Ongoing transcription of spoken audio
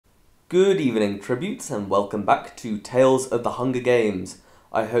Good evening, tributes, and welcome back to Tales of the Hunger Games.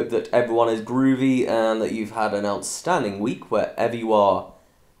 I hope that everyone is groovy and that you've had an outstanding week wherever you are.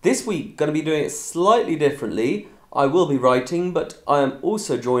 This week, going to be doing it slightly differently. I will be writing, but I am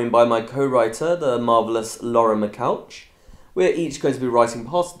also joined by my co-writer, the marvellous Lauren McCouch. We're each going to be writing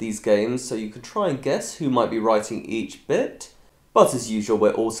parts of these games, so you can try and guess who might be writing each bit. But as usual,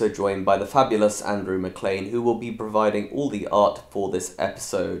 we're also joined by the fabulous Andrew McLean, who will be providing all the art for this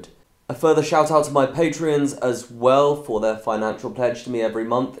episode. A further shout out to my Patreons as well for their financial pledge to me every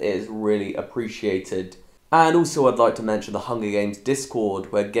month. It is really appreciated. And also I'd like to mention the Hunger Games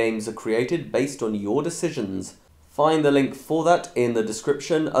Discord, where games are created based on your decisions. Find the link for that in the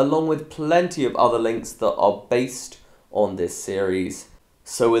description, along with plenty of other links that are based on this series.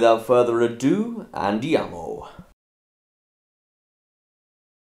 So without further ado, andiamo!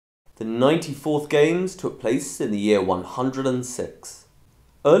 The 94th Games took place in the year 106.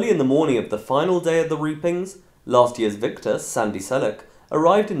 Early in the morning of the final day of the reapings, last year's victor, Sandy Selleck,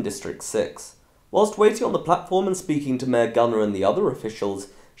 arrived in District 6. Whilst waiting on the platform and speaking to Mayor Gunner and the other officials,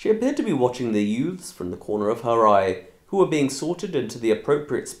 she appeared to be watching the youths from the corner of her eye, who were being sorted into the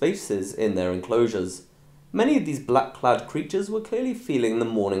appropriate spaces in their enclosures. Many of these black-clad creatures were clearly feeling the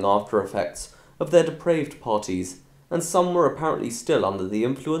morning after-effects of their depraved parties, and some were apparently still under the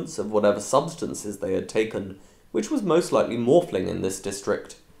influence of whatever substances they had taken, which was most likely morphling in this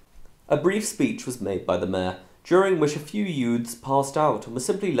district. A brief speech was made by the mayor, during which a few youths passed out and were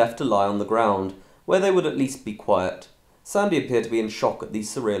simply left to lie on the ground, where they would at least be quiet. Sandy appeared to be in shock at these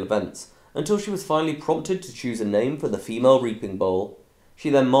surreal events, until she was finally prompted to choose a name for the female reaping bowl. She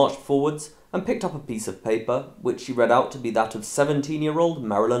then marched forwards and picked up a piece of paper, which she read out to be that of 17-year-old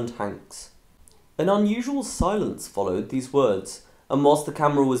Maryland Hanks. An unusual silence followed these words, and whilst the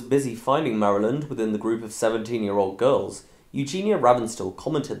camera was busy finding Maryland within the group of 17-year-old girls, Eugenia Ravenstill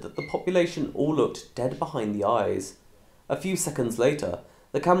commented that the population all looked dead behind the eyes. A few seconds later,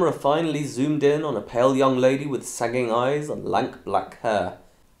 the camera finally zoomed in on a pale young lady with sagging eyes and lank black hair.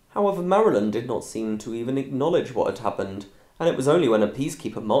 However, Maryland did not seem to even acknowledge what had happened, and it was only when a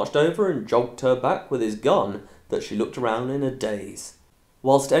peacekeeper marched over and jogged her back with his gun that she looked around in a daze.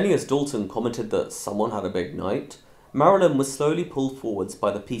 Whilst Ennius Dalton commented that someone had a big night, Marilyn was slowly pulled forwards by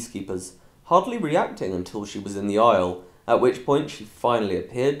the peacekeepers, hardly reacting until she was in the aisle, at which point she finally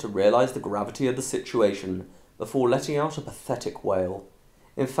appeared to realise the gravity of the situation, before letting out a pathetic wail.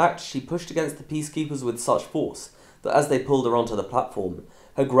 In fact, she pushed against the peacekeepers with such force that as they pulled her onto the platform,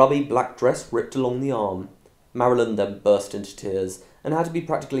 her grubby black dress ripped along the arm. Marilyn then burst into tears, and had to be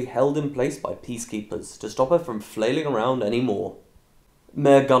practically held in place by peacekeepers to stop her from flailing around any more.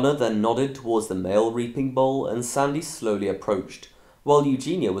 Mayor Gunner then nodded towards the male reaping bowl, and Sandy slowly approached, while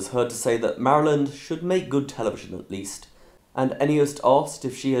Eugenia was heard to say that Maryland should make good television at least, and Ennius asked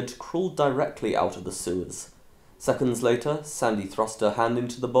if she had crawled directly out of the sewers. Seconds later, Sandy thrust her hand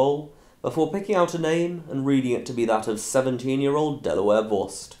into the bowl, before picking out a name and reading it to be that of 17-year-old Delaware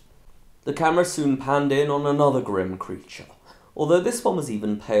Vost. The camera soon panned in on another grim creature, although this one was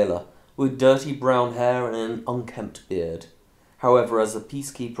even paler, with dirty brown hair and an unkempt beard. However, as the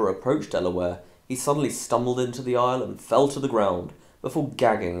peacekeeper approached Delaware, he suddenly stumbled into the aisle and fell to the ground, before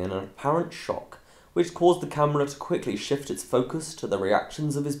gagging in an apparent shock, which caused the camera to quickly shift its focus to the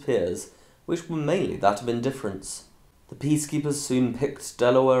reactions of his peers, which were mainly that of indifference. The peacekeepers soon picked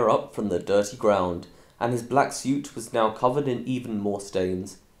Delaware up from the dirty ground, and his black suit was now covered in even more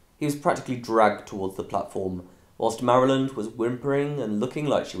stains. He was practically dragged towards the platform, whilst Maryland was whimpering and looking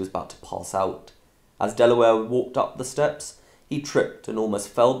like she was about to pass out. As Delaware walked up the steps, he tripped and almost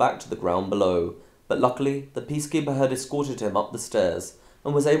fell back to the ground below, but luckily the peacekeeper had escorted him up the stairs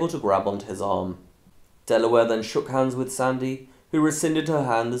and was able to grab onto his arm. Delaware then shook hands with Sandy, who rescinded her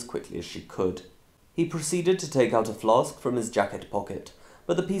hand as quickly as she could. He proceeded to take out a flask from his jacket pocket,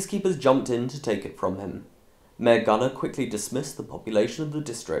 but the peacekeepers jumped in to take it from him. Mayor Gunner quickly dismissed the population of the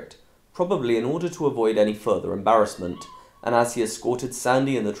district, probably in order to avoid any further embarrassment, and as he escorted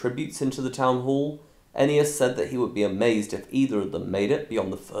Sandy and the tributes into the town hall, Ennius said that he would be amazed if either of them made it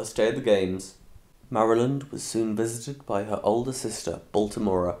beyond the first day of the games. Maryland was soon visited by her older sister,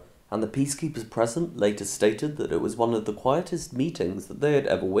 Baltimora, and the peacekeepers present later stated that it was one of the quietest meetings that they had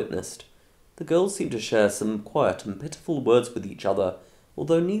ever witnessed. The girls seemed to share some quiet and pitiful words with each other,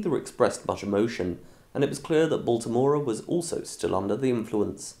 although neither expressed much emotion, and it was clear that Baltimora was also still under the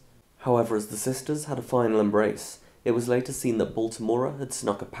influence. However, as the sisters had a final embrace, it was later seen that Baltimora had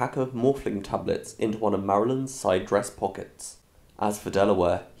snuck a pack of morphling tablets into one of Maryland's side dress pockets. As for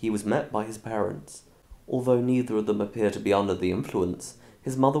Delaware, he was met by his parents. Although neither of them appeared to be under the influence,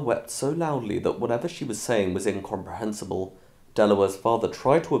 his mother wept so loudly that whatever she was saying was incomprehensible. Delaware's father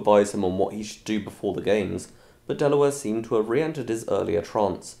tried to advise him on what he should do before the games, but Delaware seemed to have re-entered his earlier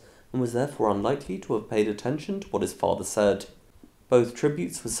trance, and was therefore unlikely to have paid attention to what his father said. Both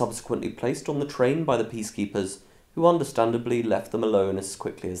tributes were subsequently placed on the train by the peacekeepers, who understandably left them alone as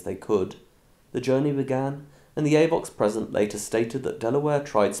quickly as they could. The journey began, and the Avox present later stated that Delaware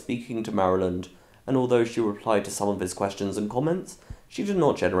tried speaking to Maryland, and although she replied to some of his questions and comments, she did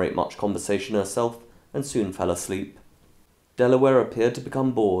not generate much conversation herself, and soon fell asleep. Delaware appeared to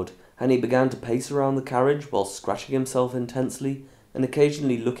become bored, and he began to pace around the carriage while scratching himself intensely, and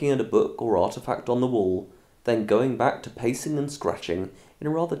occasionally looking at a book or artifact on the wall, then going back to pacing and scratching in a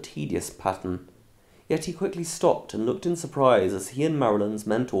rather tedious pattern. Yet he quickly stopped and looked in surprise as he and Maryland's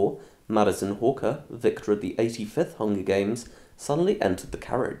mentor, Madison Hawker, victor at the 85th Hunger Games, suddenly entered the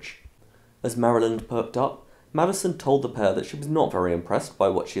carriage. As Maryland perked up, Madison told the pair that she was not very impressed by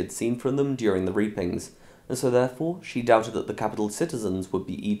what she had seen from them during the reapings, and so therefore she doubted that the capital citizens would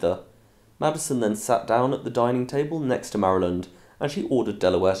be either. Madison then sat down at the dining table next to Maryland, and she ordered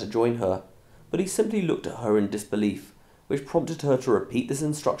Delaware to join her, but he simply looked at her in disbelief, which prompted her to repeat this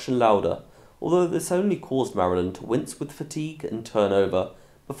instruction louder, although this only caused Maryland to wince with fatigue and turn over,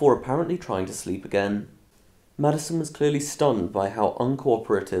 before apparently trying to sleep again. Madison was clearly stunned by how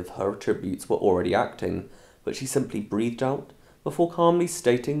uncooperative her tributes were already acting, but she simply breathed out, before calmly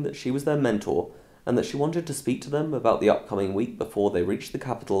stating that she was their mentor, and that she wanted to speak to them about the upcoming week before they reached the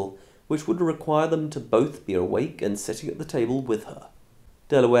capital, which would require them to both be awake and sitting at the table with her.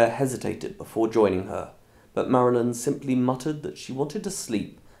 Delaware hesitated before joining her, but Maryland simply muttered that she wanted to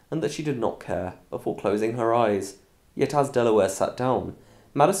sleep and that she did not care, before closing her eyes. Yet as Delaware sat down,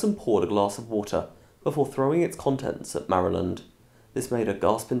 Madison poured a glass of water, before throwing its contents at Maryland. This made her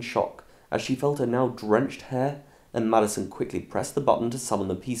gasp in shock, as she felt her now drenched hair, and Madison quickly pressed the button to summon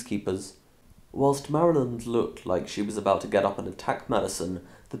the peacekeepers. Whilst Maryland looked like she was about to get up and attack Madison,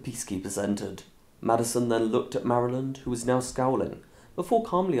 the peacekeepers entered. Madison then looked at Maryland, who was now scowling, before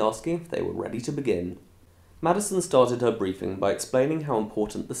calmly asking if they were ready to begin. Madison started her briefing by explaining how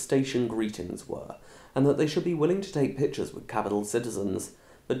important the station greetings were, and that they should be willing to take pictures with capital citizens,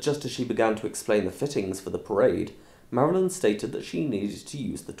 but just as she began to explain the fittings for the parade, Maryland stated that she needed to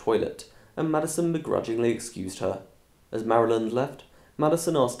use the toilet, and Madison begrudgingly excused her. As Maryland left,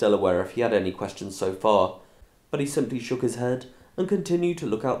 Madison asked Delaware if he had any questions so far, but he simply shook his head and continued to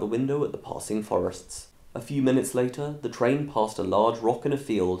look out the window at the passing forests. A few minutes later, the train passed a large rock in a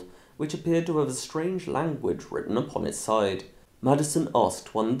field, which appeared to have a strange language written upon its side. Madison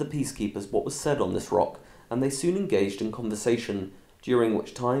asked one of the peacekeepers what was said on this rock, and they soon engaged in conversation, during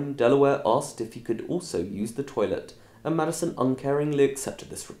which time Delaware asked if he could also use the toilet, and Madison uncaringly accepted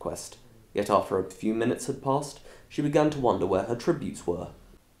this request. Yet after a few minutes had passed, she began to wonder where her tributes were.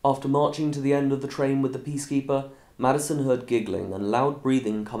 After marching to the end of the train with the peacekeeper, Madison heard giggling and loud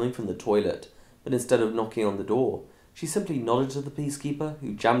breathing coming from the toilet, but instead of knocking on the door, she simply nodded to the peacekeeper,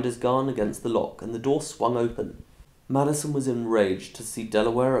 who jammed his gun against the lock, and the door swung open. Madison was enraged to see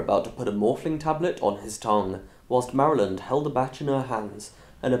Delaware about to put a morphling tablet on his tongue, whilst Maryland held a batch in her hands,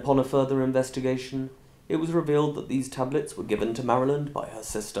 and upon a further investigation, it was revealed that these tablets were given to Maryland by her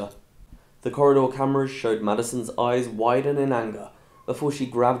sister. The corridor cameras showed Madison's eyes widen in anger, before she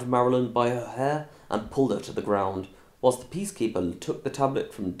grabbed Maryland by her hair and pulled her to the ground, whilst the peacekeeper took the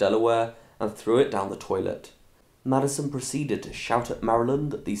tablet from Delaware and threw it down the toilet. Madison proceeded to shout at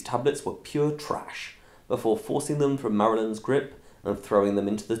Maryland that these tablets were pure trash, before forcing them from Maryland's grip and throwing them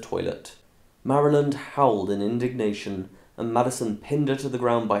into the toilet. Maryland howled in indignation, and Madison pinned her to the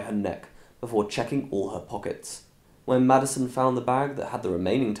ground by her neck, before checking all her pockets. When Madison found the bag that had the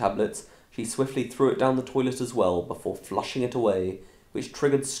remaining tablets, she swiftly threw it down the toilet as well, before flushing it away, which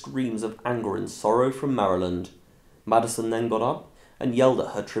triggered screams of anger and sorrow from Maryland. Madison then got up and yelled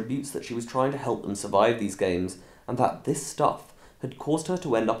at her tributes that she was trying to help them survive these games, and that this stuff had caused her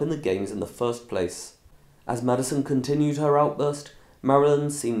to end up in the games in the first place. As Madison continued her outburst,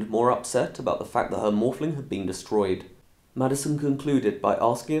 Maryland seemed more upset about the fact that her morphling had been destroyed. Madison concluded by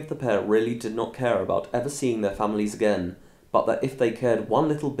asking if the pair really did not care about ever seeing their families again, but that if they cared one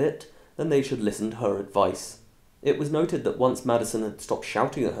little bit, then they should listen to her advice. It was noted that once Madison had stopped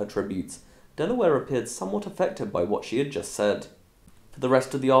shouting at her tributes, Delaware appeared somewhat affected by what she had just said. For the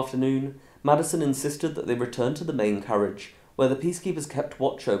rest of the afternoon, Madison insisted that they return to the main carriage, where the peacekeepers kept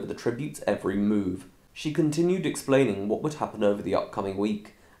watch over the tributes' every move. She continued explaining what would happen over the upcoming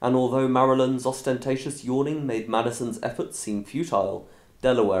week, and although Maryland's ostentatious yawning made Madison's efforts seem futile,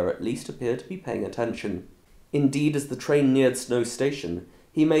 Delaware at least appeared to be paying attention. Indeed, as the train neared Snow Station,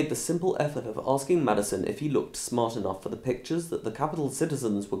 he made the simple effort of asking Madison if he looked smart enough for the pictures that the capital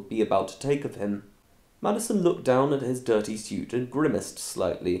citizens would be about to take of him. Madison looked down at his dirty suit and grimaced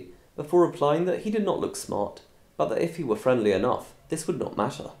slightly, before replying that he did not look smart, but that if he were friendly enough, this would not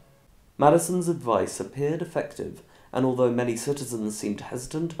matter. Madison's advice appeared effective, and although many citizens seemed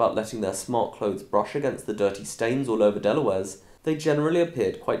hesitant about letting their smart clothes brush against the dirty stains all over Delaware's, they generally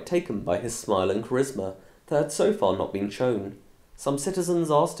appeared quite taken by his smile and charisma that had so far not been shown. Some citizens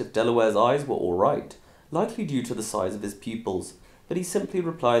asked if Delaware's eyes were all right, likely due to the size of his pupils, but he simply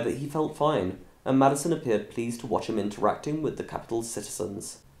replied that he felt fine, and Madison appeared pleased to watch him interacting with the capital's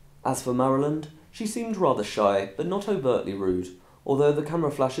citizens. As for Maryland, she seemed rather shy, but not overtly rude, although the camera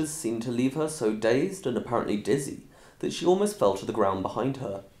flashes seemed to leave her so dazed and apparently dizzy that she almost fell to the ground behind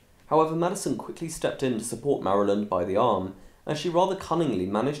her. However, Madison quickly stepped in to support Maryland by the arm, and she rather cunningly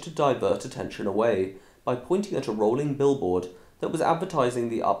managed to divert attention away by pointing at a rolling billboard that was advertising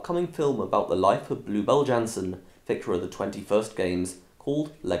the upcoming film about the life of Bluebell Jansen, victor of the 21st Games,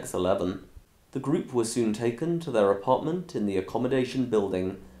 called Legs 11. The group were soon taken to their apartment in the accommodation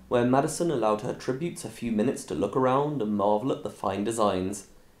building, where Madison allowed her tributes a few minutes to look around and marvel at the fine designs.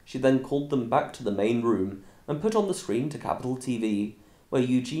 She then called them back to the main room and put on the screen to Capitol TV, where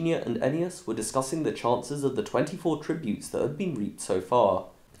Eugenia and Ennius were discussing the chances of the 24 tributes that had been reaped so far.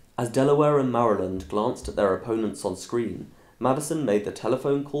 As Delaware and Maryland glanced at their opponents on screen, Madison made the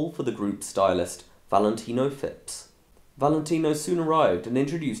telephone call for the group's stylist, Valentino Phipps. Valentino soon arrived and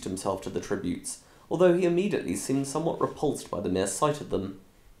introduced himself to the tributes, although he immediately seemed somewhat repulsed by the mere sight of them.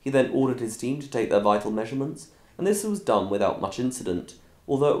 He then ordered his team to take their vital measurements, and this was done without much incident,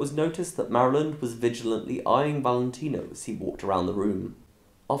 although it was noticed that Maryland was vigilantly eyeing Valentino as he walked around the room.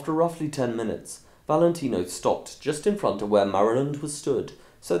 After roughly 10 minutes, Valentino stopped just in front of where Maryland was stood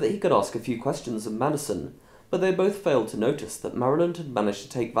so that he could ask a few questions of Madison, but they both failed to notice that Maryland had managed to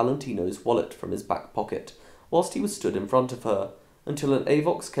take Valentino's wallet from his back pocket whilst he was stood in front of her, until an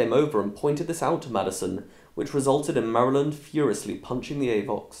AVOX came over and pointed this out to Madison, which resulted in Maryland furiously punching the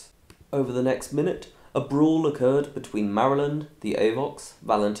AVOX. Over the next minute, a brawl occurred between Maryland, the AVOX,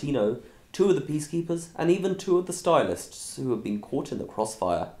 Valentino, 2 of the peacekeepers, and even 2 of the stylists who had been caught in the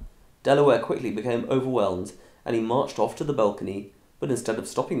crossfire. Delaware quickly became overwhelmed, and he marched off to the balcony, but instead of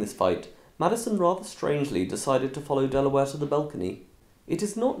stopping this fight, Madison rather strangely decided to follow Delaware to the balcony. It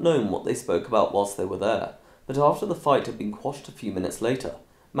is not known what they spoke about whilst they were there, but after the fight had been quashed a few minutes later,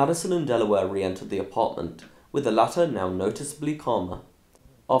 Madison and Delaware re-entered the apartment, with the latter now noticeably calmer.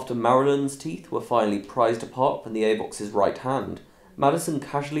 After Maryland's teeth were finally prized apart from the AVOX's right hand, Madison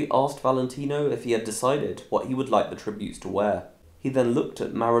casually asked Valentino if he had decided what he would like the tributes to wear. He then looked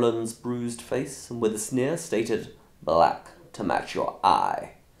at Maryland's bruised face and with a sneer stated, "Black to match your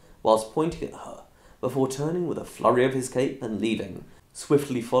eye," whilst pointing at her, before turning with a flurry of his cape and leaving,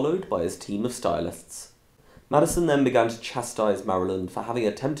 swiftly followed by his team of stylists. Madison then began to chastise Maryland for having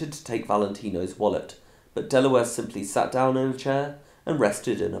attempted to take Valentino's wallet, but Delaware simply sat down in a chair and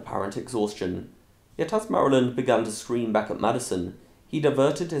rested in apparent exhaustion. Yet as Maryland began to scream back at Madison, he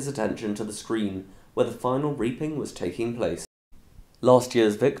diverted his attention to the screen, where the final reaping was taking place. Last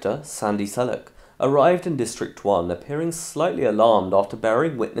year's victor, Sandy Selleck, arrived in District 1 appearing slightly alarmed after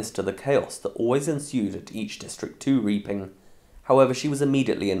bearing witness to the chaos that always ensued at each District 2 reaping. However, she was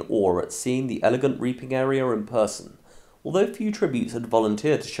immediately in awe at seeing the elegant reaping area in person, although few tributes had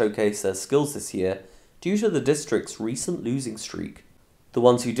volunteered to showcase their skills this year due to the district's recent losing streak. The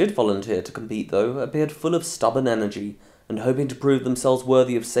ones who did volunteer to compete, though, appeared full of stubborn energy and hoping to prove themselves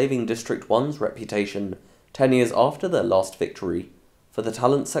worthy of saving District 1's reputation 10 years after their last victory. For the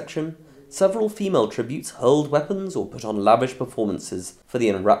talent section, several female tributes hurled weapons or put on lavish performances for the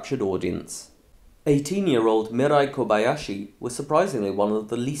enraptured audience. 18-year-old Mirai Kobayashi was surprisingly one of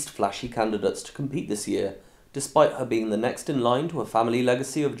the least flashy candidates to compete this year, despite her being the next in line to a family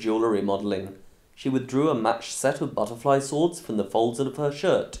legacy of jewellery modelling. She withdrew a matched set of butterfly swords from the folds of her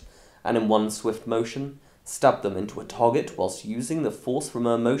shirt, and in one swift motion, stabbed them into a target whilst using the force from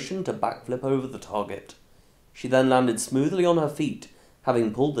her motion to backflip over the target. She then landed smoothly on her feet,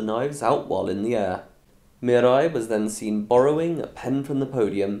 having pulled the knives out while in the air. Mirai was then seen borrowing a pen from the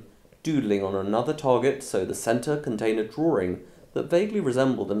podium, doodling on another target so the centre contained a drawing that vaguely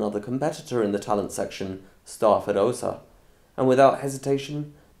resembled another competitor in the talent section, Star Ferosa, and without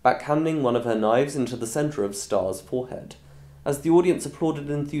hesitation, backhanding one of her knives into the centre of Star's forehead. As the audience applauded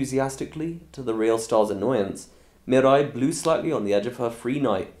enthusiastically, to the real Star's annoyance, Mirai blew slightly on the edge of her free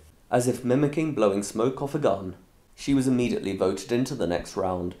knife, as if mimicking blowing smoke off a gun. She was immediately voted into the next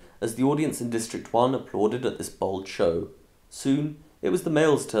round, as the audience in District 1 applauded at this bold show. Soon, it was the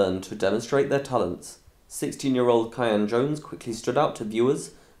males' turn to demonstrate their talents. 16-year-old Kyan Jones quickly stood out to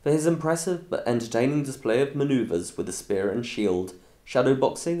viewers for his impressive but entertaining display of maneuvers with a spear and shield,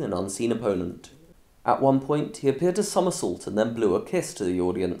 shadowboxing an unseen opponent. At one point, he appeared to somersault and then blew a kiss to the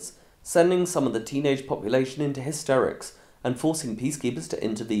audience, sending some of the teenage population into hysterics and forcing peacekeepers to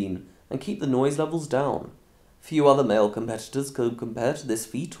intervene and keep the noise levels down. Few other male competitors could compare to this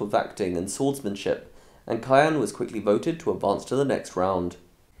feat of acting and swordsmanship, and Kyan was quickly voted to advance to the next round.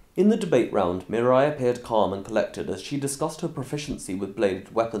 In the debate round, Mirai appeared calm and collected as she discussed her proficiency with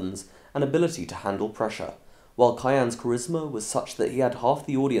bladed weapons and ability to handle pressure, while Kyan's charisma was such that he had half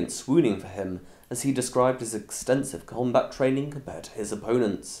the audience swooning for him as he described his extensive combat training compared to his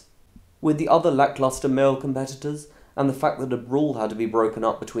opponents. With the other lackluster male competitors, and the fact that a brawl had to be broken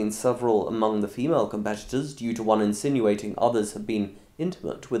up between several among the female competitors due to one insinuating others had been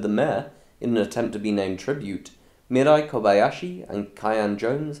intimate with the mayor in an attempt to be named tribute, Mirai Kobayashi and Kyan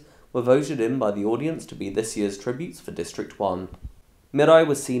Jones were voted in by the audience to be this year's tributes for District 1. Mirai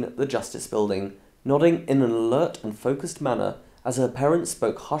was seen at the Justice Building, nodding in an alert and focused manner as her parents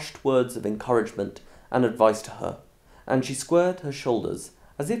spoke hushed words of encouragement and advice to her, and she squared her shoulders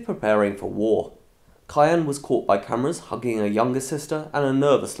as if preparing for war. Kyan was caught by cameras hugging a younger sister and a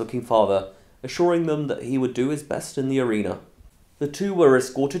nervous-looking father, assuring them that he would do his best in the arena. The two were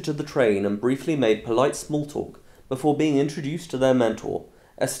escorted to the train and briefly made polite small talk before being introduced to their mentor,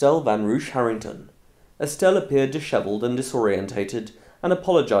 Estelle Van Roosh Harrington. Estelle appeared dishevelled and disorientated and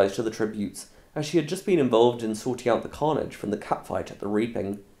apologised to the tributes, as she had just been involved in sorting out the carnage from the catfight at the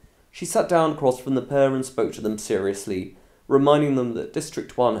reaping. She sat down across from the pair and spoke to them seriously, reminding them that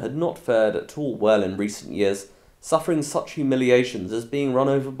District 1 had not fared at all well in recent years, suffering such humiliations as being run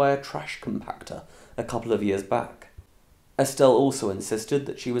over by a trash compactor a couple of years back. Estelle also insisted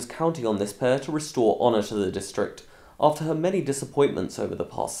that she was counting on this pair to restore honour to the district after her many disappointments over the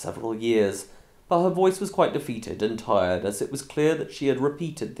past several years, but her voice was quite defeated and tired, as it was clear that she had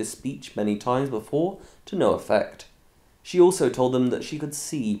repeated this speech many times before to no effect. She also told them that she could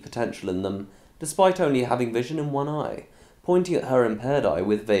see potential in them, despite only having vision in one eye, pointing at her impaired eye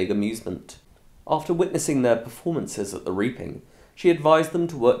with vague amusement. After witnessing their performances at the reaping, she advised them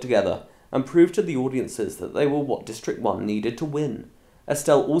to work together and prove to the audiences that they were what District 1 needed to win.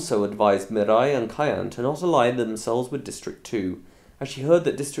 Estelle also advised Mirai and Kyan to not ally themselves with District 2, as she heard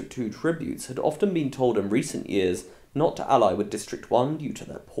that District 2 tributes had often been told in recent years not to ally with District 1 due to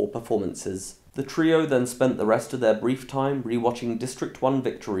their poor performances. The trio then spent the rest of their brief time rewatching District 1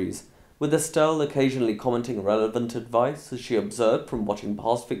 victories, with Estelle occasionally commenting relevant advice as she observed from watching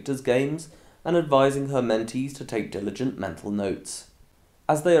past victors' games and advising her mentees to take diligent mental notes.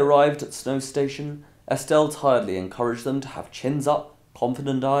 As they arrived at Snow Station, Estelle tiredly encouraged them to have chins up,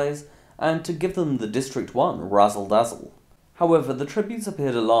 confident eyes, and to give them the District 1 razzle-dazzle. However, the tributes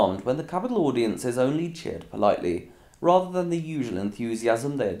appeared alarmed when the capital audiences only cheered politely, rather than the usual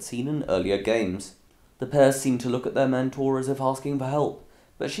enthusiasm they had seen in earlier games. The pair seemed to look at their mentor as if asking for help,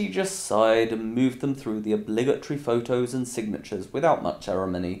 but she just sighed and moved them through the obligatory photos and signatures without much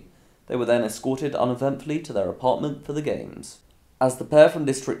ceremony. They were then escorted uneventfully to their apartment for the games. As the pair from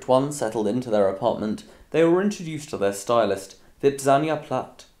District 1 settled into their apartment, they were introduced to their stylist, Vipzania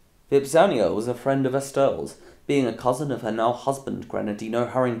Platt. Vipzania was a friend of Estelle's, being a cousin of her now husband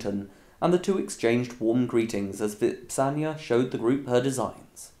Grenadino Harrington, and the two exchanged warm greetings as Vipzania showed the group her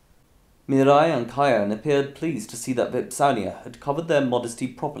designs. Mirai and Kyan appeared pleased to see that Vipzania had covered their modesty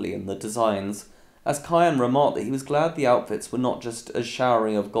properly in the designs, as Kyan remarked that he was glad the outfits were not just a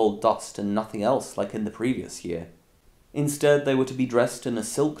showering of gold dust and nothing else like in the previous year. Instead, they were to be dressed in a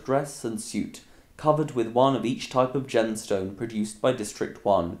silk dress and suit, covered with one of each type of gemstone produced by District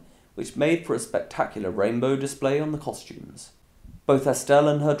 1, which made for a spectacular rainbow display on the costumes. Both Estelle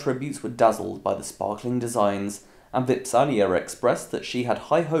and her tributes were dazzled by the sparkling designs, and Vipzania expressed that she had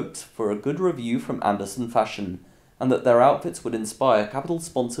high hopes for a good review from Anderson Fashion, and that their outfits would inspire capital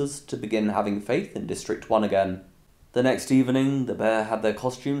sponsors to begin having faith in District 1 again. The next evening, the pair had their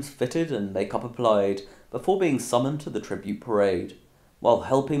costumes fitted and makeup applied, before being summoned to the tribute parade. While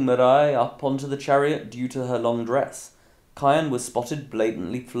helping Mirai up onto the chariot due to her long dress, Kyan was spotted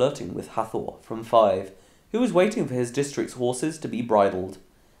blatantly flirting with Hathor from 5, who was waiting for his district's horses to be bridled.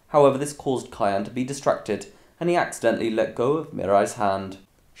 However, this caused Kyan to be distracted, and he accidentally let go of Mirai's hand.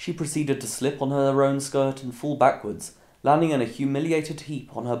 She proceeded to slip on her own skirt and fall backwards, landing in a humiliated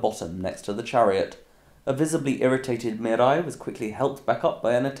heap on her bottom next to the chariot. A visibly irritated Mirai was quickly helped back up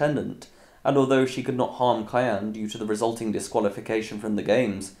by an attendant, and although she could not harm Kyan due to the resulting disqualification from the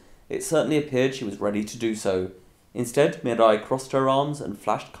games, it certainly appeared she was ready to do so. Instead, Mirai crossed her arms and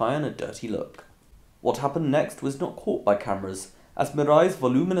flashed Kyan a dirty look. What happened next was not caught by cameras, as Mirai's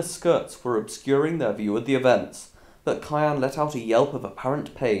voluminous skirts were obscuring their view of the events, but Kyan let out a yelp of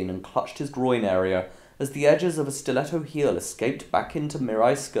apparent pain and clutched his groin area as the edges of a stiletto heel escaped back into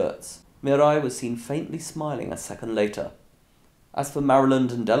Mirai's skirts. Mirai was seen faintly smiling a second later. As for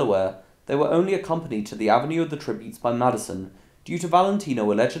Maryland and Delaware, they were only accompanied to the Avenue of the Tributes by Madison, due to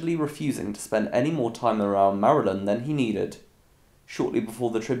Valentino allegedly refusing to spend any more time around Maryland than he needed. Shortly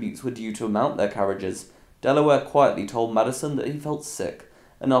before the tributes were due to mount their carriages, Delaware quietly told Madison that he felt sick,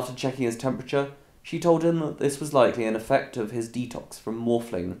 and after checking his temperature, she told him that this was likely an effect of his detox from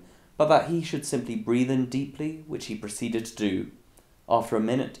morphling, but that he should simply breathe in deeply, which he proceeded to do. After a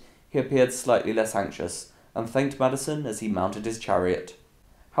minute, he appeared slightly less anxious, and thanked Madison as he mounted his chariot.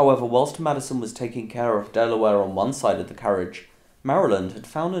 However, whilst Madison was taking care of Delaware on one side of the carriage, Maryland had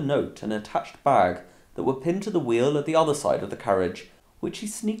found a note and attached bag that were pinned to the wheel at the other side of the carriage, which she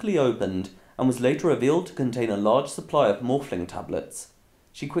sneakily opened, and was later revealed to contain a large supply of morphling tablets.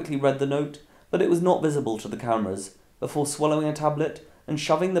 She quickly read the note, but it was not visible to the cameras, before swallowing a tablet and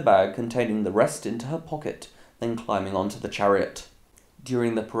shoving the bag containing the rest into her pocket, then climbing onto the chariot.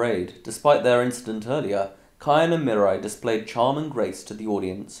 During the parade, despite their incident earlier, Kyan and Mirai displayed charm and grace to the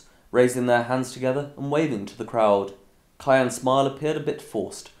audience, raising their hands together and waving to the crowd. Kyan's smile appeared a bit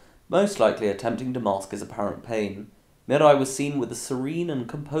forced, most likely attempting to mask his apparent pain. Mirai was seen with a serene and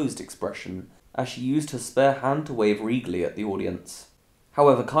composed expression, as she used her spare hand to wave regally at the audience.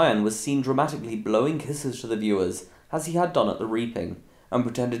 However, Kyan was seen dramatically blowing kisses to the viewers, as he had done at the reaping, and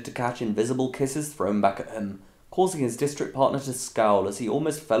pretended to catch invisible kisses thrown back at him, causing his district partner to scowl as he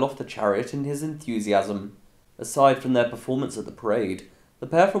almost fell off the chariot in his enthusiasm. Aside from their performance at the parade, the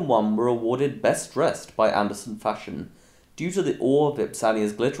pair from One were awarded Best Dressed by Anderson Fashion, due to the awe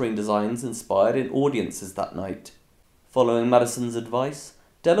Vipsania's glittering designs inspired in audiences that night. Following Madison's advice,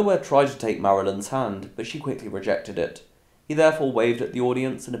 Delaware tried to take Maryland's hand, but she quickly rejected it. He therefore waved at the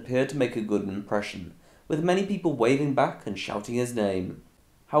audience and appeared to make a good impression, with many people waving back and shouting his name.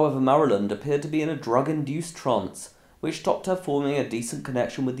 However, Maryland appeared to be in a drug-induced trance, which stopped her forming a decent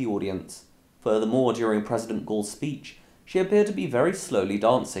connection with the audience. Furthermore, during President Gall's speech, she appeared to be very slowly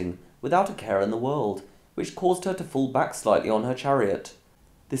dancing, without a care in the world, which caused her to fall back slightly on her chariot.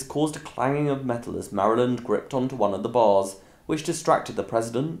 This caused a clanging of metal as Maryland gripped onto one of the bars, which distracted the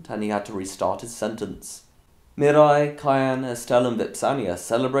president, and he had to restart his sentence. Mirai, Kyan, Estelle and Vipsania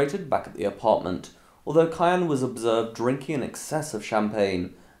celebrated back at the apartment, although Kyan was observed drinking an excess of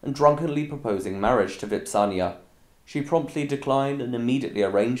champagne and drunkenly proposing marriage to Vipsania. She promptly declined and immediately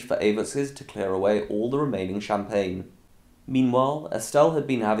arranged for Avexes to clear away all the remaining champagne. Meanwhile, Estelle had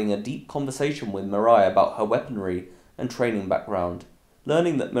been having a deep conversation with Mirai about her weaponry and training background,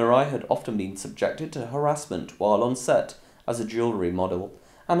 learning that Mirai had often been subjected to harassment while on set as a jewellery model,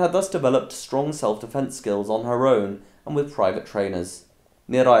 and had thus developed strong self-defense skills on her own and with private trainers.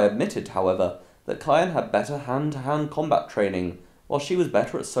 Mirai admitted, however, that Kyan had better hand-to-hand combat training, while she was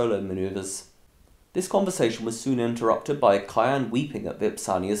better at solo maneuvers. This conversation was soon interrupted by Kyan weeping at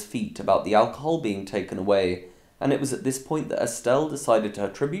Vipsania's feet about the alcohol being taken away, and it was at this point that Estelle decided her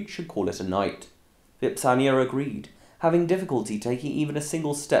tribute should call it a night. Vipsania agreed, having difficulty taking even a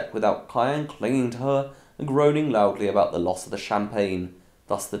single step without Kyan clinging to her and groaning loudly about the loss of the champagne.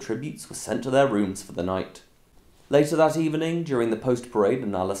 Thus the tributes were sent to their rooms for the night. Later that evening, during the post-parade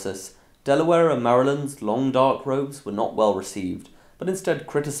analysis, Delaware and Maryland's long dark robes were not well received, but instead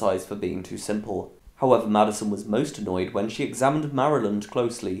criticised for being too simple. However, Madison was most annoyed when she examined Maryland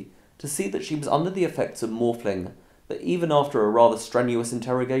closely, to see that she was under the effects of morphling, but even after a rather strenuous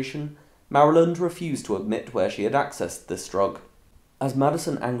interrogation, Maryland refused to admit where she had accessed this drug. As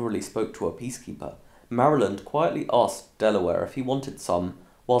Madison angrily spoke to a peacekeeper, Maryland quietly asked Delaware if he wanted some,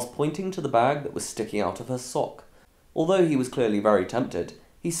 whilst pointing to the bag that was sticking out of her sock. Although he was clearly very tempted,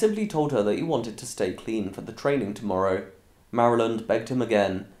 he simply told her that he wanted to stay clean for the training tomorrow. Maryland begged him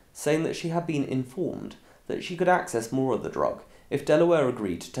again, saying that she had been informed that she could access more of the drug if Delaware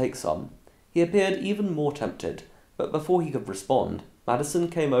agreed to take some. He appeared even more tempted, but before he could respond, Madison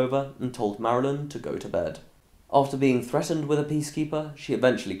came over and told Maryland to go to bed. After being threatened with a peacekeeper, she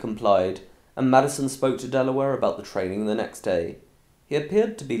eventually complied, and Madison spoke to Delaware about the training the next day. He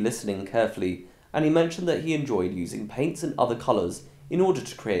appeared to be listening carefully, and he mentioned that he enjoyed using paints and other colours in order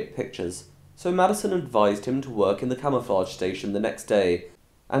to create pictures, so Madison advised him to work in the camouflage station the next day,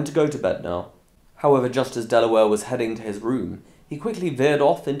 and to go to bed now. However, just as Delaware was heading to his room, he quickly veered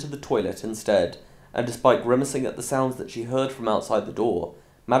off into the toilet instead, and despite grimacing at the sounds that she heard from outside the door,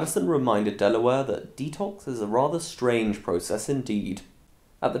 Madison reminded Delaware that detox is a rather strange process indeed.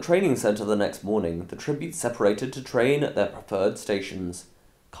 At the training centre the next morning, the tributes separated to train at their preferred stations.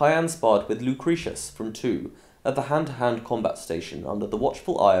 Kyan sparred with Lucretius from 2 at the hand-to-hand combat station under the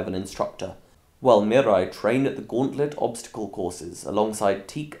watchful eye of an instructor, while Mirai trained at the gauntlet obstacle courses alongside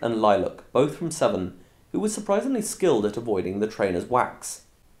Teak and Lilac, both from 7, who was surprisingly skilled at avoiding the trainer's whacks.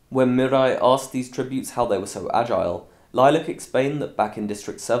 When Mirai asked these tributes how they were so agile, Lilac explained that back in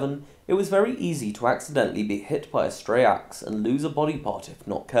District 7, it was very easy to accidentally be hit by a stray axe and lose a body part if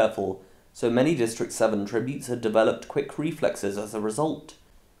not careful, so many District 7 tributes had developed quick reflexes as a result.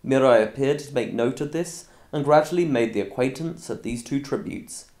 Mirai appeared to make note of this and gradually made the acquaintance of these two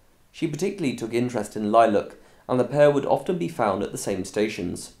tributes. She particularly took interest in Lilac, and the pair would often be found at the same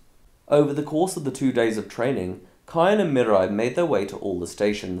stations. Over the course of the 2 days of training, Kyan and Mirai made their way to all the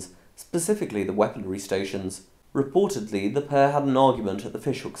stations, specifically the weaponry stations. Reportedly, the pair had an argument at the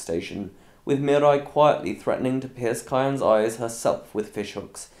fishhook station, with Mirai quietly threatening to pierce Kyan's eyes herself with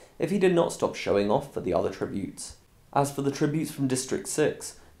fishhooks if he did not stop showing off for the other tributes. As for the tributes from District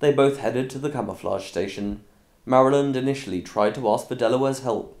 6, they both headed to the camouflage station. Maryland initially tried to ask for Delaware's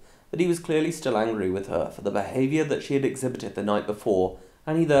help, but he was clearly still angry with her for the behaviour that she had exhibited the night before,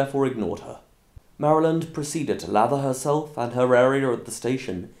 and he therefore ignored her. Maryland proceeded to lather herself and her area at the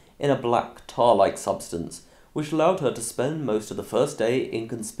station in a black tar-like substance, which allowed her to spend most of the first day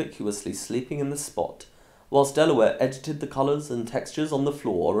inconspicuously sleeping in the spot, whilst Delaware edited the colours and textures on the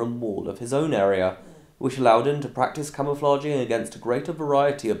floor and wall of his own area, which allowed him to practice camouflaging against a greater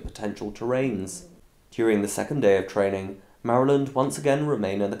variety of potential terrains. During the second day of training, Maryland once again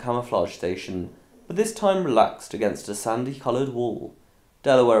remained in the camouflage station, but this time relaxed against a sandy-coloured wall.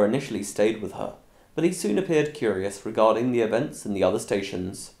 Delaware initially stayed with her, but he soon appeared curious regarding the events in the other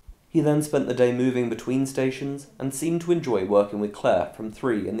stations. He then spent the day moving between stations and seemed to enjoy working with Claire from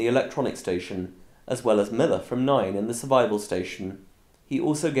 3 in the electronic station, as well as Miller from 9 in the survival station. He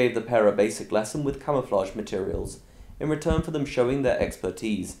also gave the pair a basic lesson with camouflage materials, in return for them showing their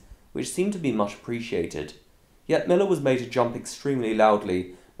expertise, which seemed to be much appreciated. Yet Miller was made to jump extremely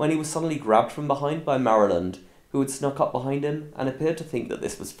loudly when he was suddenly grabbed from behind by Maryland, who had snuck up behind him and appeared to think that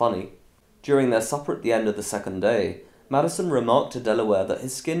this was funny. During their supper at the end of the second day, Madison remarked to Delaware that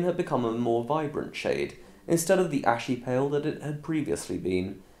his skin had become a more vibrant shade, instead of the ashy pale that it had previously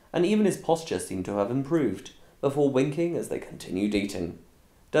been, and even his posture seemed to have improved, before winking as they continued eating.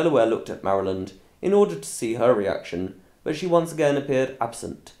 Delaware looked at Maryland, in order to see her reaction, but she once again appeared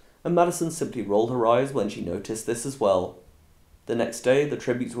absent, and Madison simply rolled her eyes when she noticed this as well. The next day, the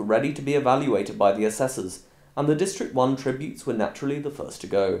tributes were ready to be evaluated by the assessors, and the District 1 tributes were naturally the first to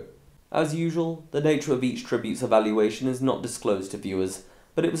go. As usual, the nature of each tribute's evaluation is not disclosed to viewers,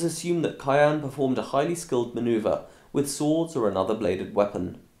 but it was assumed that Kyan performed a highly skilled maneuver with swords or another bladed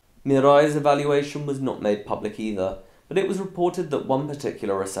weapon. Mirai's evaluation was not made public either, but it was reported that one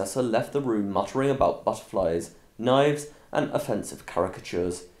particular assessor left the room muttering about butterflies, knives, and offensive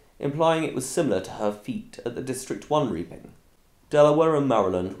caricatures, implying it was similar to her feat at the District 1 reaping. Delaware and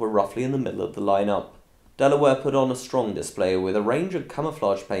Maryland were roughly in the middle of the line-up. Delaware put on a strong display with a range of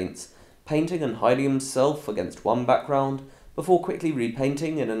camouflage paints, painting and hiding himself against one background, before quickly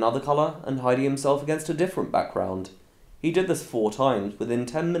repainting in another colour and hiding himself against a different background. He did this 4 times within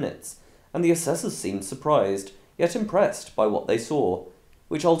 10 minutes, and the assessors seemed surprised, yet impressed by what they saw,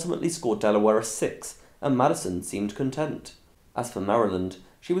 which ultimately scored Delaware a 6, and Madison seemed content. As for Maryland,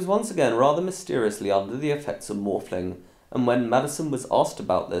 she was once again rather mysteriously under the effects of morphling, and when Madison was asked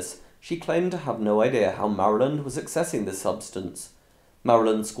about this, she claimed to have no idea how Maryland was accessing this substance.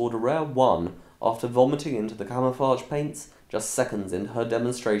 Maryland scored a rare 1 after vomiting into the camouflage paints just seconds into her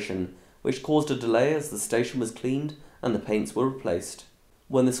demonstration, which caused a delay as the station was cleaned and the paints were replaced.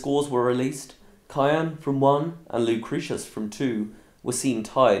 When the scores were released, Kyan from 1 and Lucretius from 2 were seen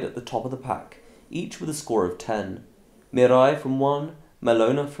tied at the top of the pack, each with a score of 10. Mirai from 1,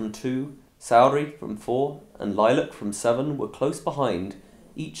 Melona from 2, Saori from 4, and Lilac from 7 were close behind,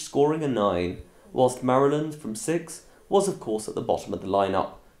 each scoring a 9, whilst Maryland from 6 was of course at the bottom of the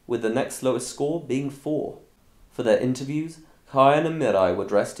lineup, with the next lowest score being 4. For their interviews, Kyan and Mirai were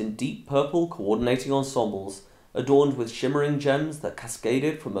dressed in deep purple coordinating ensembles, adorned with shimmering gems that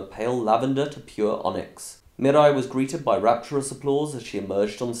cascaded from a pale lavender to pure onyx. Mirai was greeted by rapturous applause as she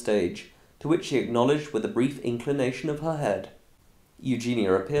emerged on stage, to which she acknowledged with a brief inclination of her head.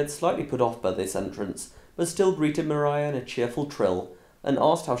 Eugenia appeared slightly put off by this entrance, but still greeted Mirai in a cheerful trill, and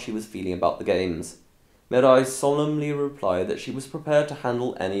asked how she was feeling about the games. Mirai solemnly replied that she was prepared to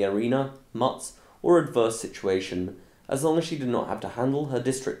handle any arena, mutts, or adverse situation, as long as she did not have to handle her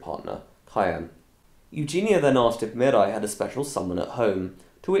district partner, Kyan. Eugenia then asked if Mirai had a special summon at home,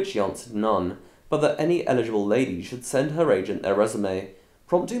 to which she answered none, but that any eligible lady should send her agent their resume,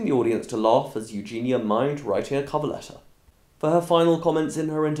 prompting the audience to laugh as Eugenia mimed writing a cover letter. For her final comments in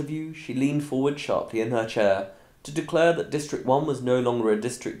her interview, she leaned forward sharply in her chair to declare that District 1 was no longer a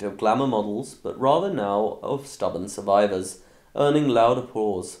district of glamour models, but rather now of stubborn survivors, earning loud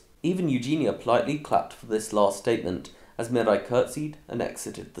applause. Even Eugenia politely clapped for this last statement, as Mirai curtsied and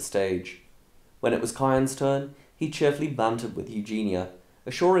exited the stage. When it was Kyan's turn, he cheerfully bantered with Eugenia,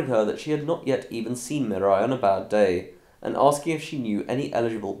 assuring her that she had not yet even seen Mirai on a bad day, and asking if she knew any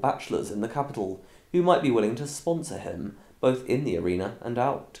eligible bachelors in the capital who might be willing to sponsor him, both in the arena and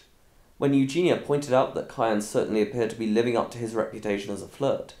out. When Eugenia pointed out that Kyan certainly appeared to be living up to his reputation as a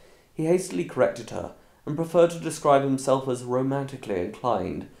flirt, he hastily corrected her and preferred to describe himself as romantically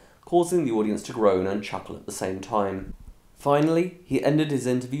inclined, causing the audience to groan and chuckle at the same time. Finally, he ended his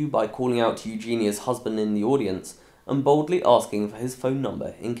interview by calling out Eugenia's husband in the audience and boldly asking for his phone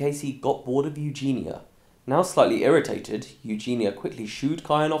number in case he got bored of Eugenia. Now slightly irritated, Eugenia quickly shooed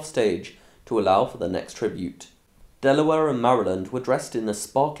Kyan off stage to allow for the next tribute. Delaware and Maryland were dressed in a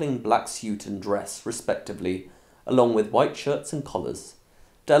sparkling black suit and dress, respectively, along with white shirts and collars.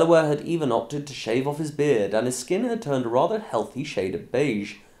 Delaware had even opted to shave off his beard, and his skin had turned a rather healthy shade of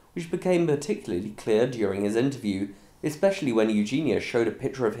beige, which became particularly clear during his interview, especially when Eugenia showed a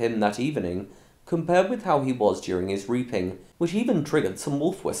picture of him that evening, compared with how he was during his reaping, which even triggered some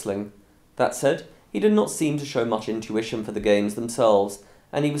wolf whistling. That said, he did not seem to show much intuition for the games themselves,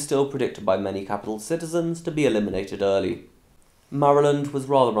 and he was still predicted by many capital citizens to be eliminated early. Maryland was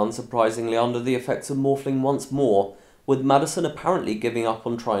rather unsurprisingly under the effects of morphling once more, with Madison apparently giving up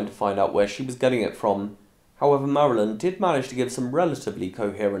on trying to find out where she was getting it from. However, Maryland did manage to give some relatively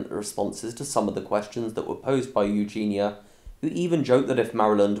coherent responses to some of the questions that were posed by Eugenia, who even joked that if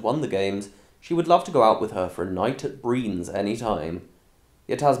Maryland won the games, she would love to go out with her for a night at Breen's any time.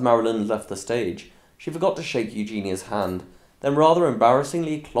 Yet as Maryland left the stage, she forgot to shake Eugenia's hand, then rather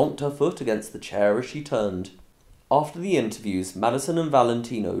embarrassingly clonked her foot against the chair as she turned. After the interviews, Madison and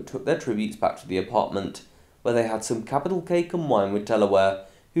Valentino took their tributes back to the apartment, where they had some capital cake and wine with Delaware,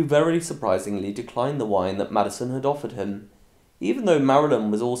 who very surprisingly declined the wine that Madison had offered him. Even though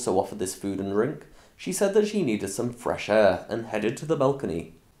Marilyn was also offered this food and drink, she said that she needed some fresh air and headed to the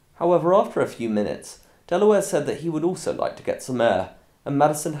balcony. However, after a few minutes, Delaware said that he would also like to get some air, and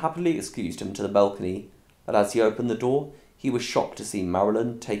Madison happily excused him to the balcony. But as he opened the door, he was shocked to see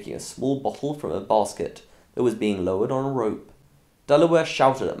Marilyn taking a small bottle from a basket that was being lowered on a rope. Delaware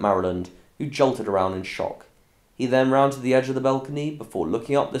shouted at Maryland, who jolted around in shock. He then ran to the edge of the balcony before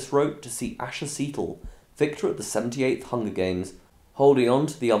looking up this rope to see Asher Seatle, victor at the 78th Hunger Games, holding on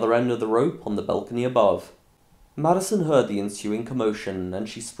to the other end of the rope on the balcony above. Madison heard the ensuing commotion, and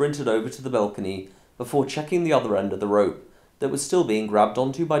she sprinted over to the balcony before checking the other end of the rope that was still being grabbed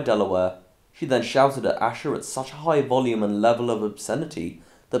onto by Delaware. She then shouted at Asher at such a high volume and level of obscenity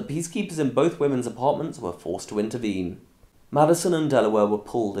that peacekeepers in both women's apartments were forced to intervene. Madison and Delaware were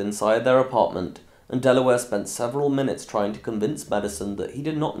pulled inside their apartment, and Delaware spent several minutes trying to convince Madison that he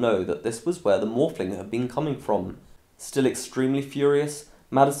did not know that this was where the morphling had been coming from. Still extremely furious,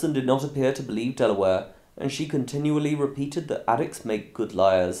 Madison did not appear to believe Delaware, and she continually repeated that addicts make good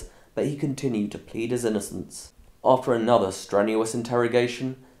liars, but he continued to plead his innocence. After another strenuous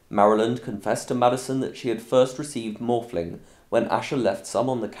interrogation, Maryland confessed to Madison that she had first received morphling when Asher left some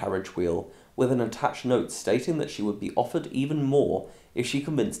on the carriage wheel, with an attached note stating that she would be offered even more if she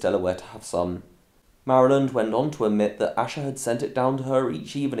convinced Delaware to have some. Maryland went on to admit that Asher had sent it down to her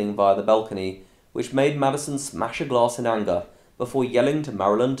each evening via the balcony, which made Madison smash a glass in anger, before yelling to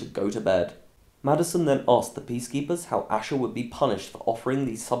Maryland to go to bed. Madison then asked the peacekeepers how Asher would be punished for offering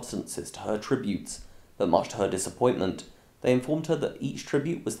these substances to her tributes, but much to her disappointment, they informed her that each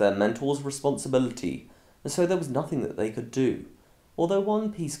tribute was their mentor's responsibility, and so there was nothing that they could do, although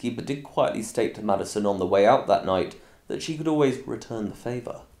one peacekeeper did quietly state to Madison on the way out that night that she could always return the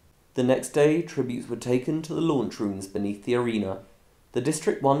favour. The next day, tributes were taken to the launch rooms beneath the arena. The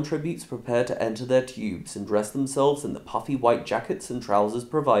District 1 tributes prepared to enter their tubes and dress themselves in the puffy white jackets and trousers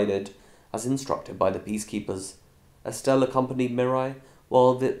provided, as instructed by the peacekeepers. Estelle accompanied Mirai,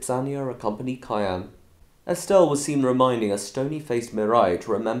 while Vipsania accompanied Kyan. Estelle was seen reminding a stony-faced Mirai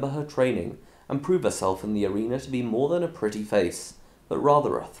to remember her training and prove herself in the arena to be more than a pretty face, but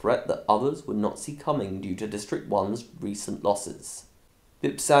rather a threat that others would not see coming due to District 1's recent losses.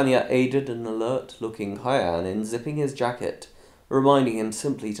 Vipsania aided an alert-looking Kyan in zipping his jacket, reminding him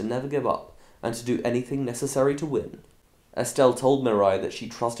simply to never give up and to do anything necessary to win. Estelle told Mirai that she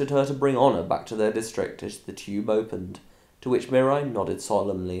trusted her to bring honour back to their district as the tube opened, to which Mirai nodded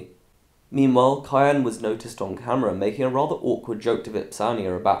solemnly. Meanwhile, Kyan was noticed on camera making a rather awkward joke to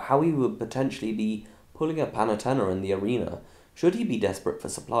Vipsania about how he would potentially be pulling a panatena in the arena should he be desperate for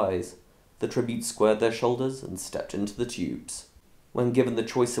supplies. The tributes squared their shoulders and stepped into the tubes. When given the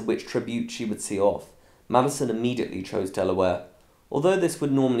choice of which tribute she would see off, Madison immediately chose Delaware. Although this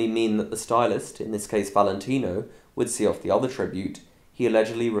would normally mean that the stylist, in this case Valentino, would see off the other tribute, he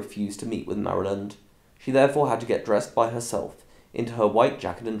allegedly refused to meet with Maryland. She therefore had to get dressed by herself into her white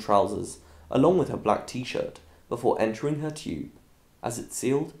jacket and trousers, along with her black t-shirt, before entering her tube. As it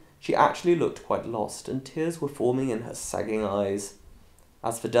sealed, she actually looked quite lost, and tears were forming in her sagging eyes.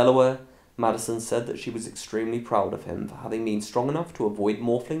 As for Delaware, Madison said that she was extremely proud of him for having been strong enough to avoid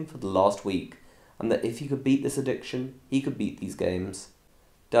morphling for the last week, and that if he could beat this addiction, he could beat these games.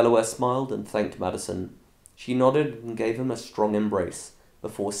 Delaware smiled and thanked Madison. She nodded and gave him a strong embrace,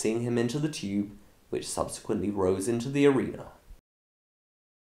 before seeing him into the tube, which subsequently rose into the arena.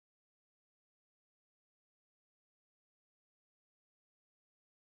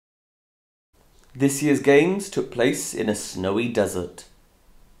 This year's games took place in a snowy desert.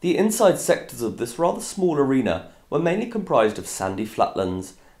 The inside sectors of this rather small arena were mainly comprised of sandy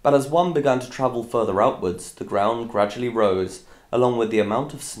flatlands, but as one began to travel further outwards, the ground gradually rose, along with the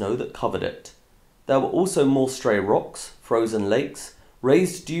amount of snow that covered it. There were also more stray rocks, frozen lakes,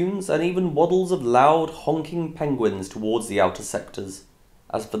 raised dunes, and even waddles of loud, honking penguins towards the outer sectors.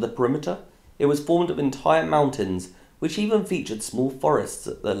 As for the perimeter, it was formed of entire mountains, which even featured small forests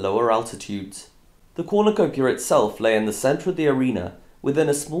at their lower altitudes. The cornucopia itself lay in the centre of the arena, within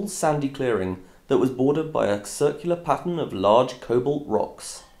a small sandy clearing that was bordered by a circular pattern of large cobalt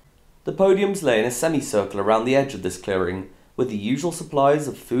rocks. The podiums lay in a semicircle around the edge of this clearing, with the usual supplies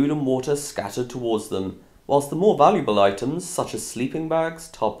of food and water scattered towards them, whilst the more valuable items, such as sleeping bags,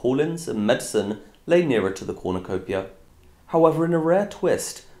 tarpaulins, and medicine, lay nearer to the cornucopia. However, in a rare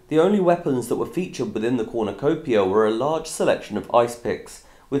twist, the only weapons that were featured within the cornucopia were a large selection of ice picks,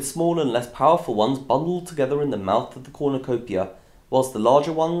 with small and less powerful ones bundled together in the mouth of the cornucopia, whilst the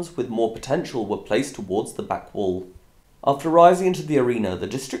larger ones with more potential were placed towards the back wall. After rising into the arena, the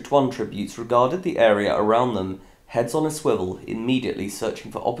District 1 tributes regarded the area around them, heads on a swivel, immediately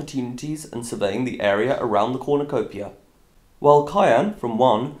searching for opportunities and surveying the area around the cornucopia. While Cayenne, from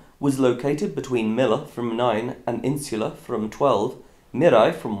 1, was located between Miller, from 9, and Insula, from 12,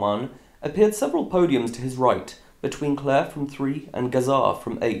 Mirai, from 1, appeared several podiums to his right, between Claire, from 3, and Gazar,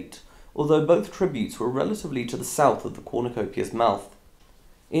 from 8, although both tributes were relatively to the south of the cornucopia's mouth.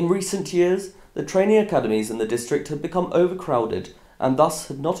 In recent years, the training academies in the district had become overcrowded, and thus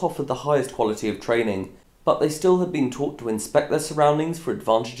had not offered the highest quality of training, but they still had been taught to inspect their surroundings for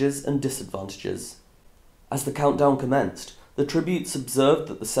advantages and disadvantages. As the countdown commenced, the tributes observed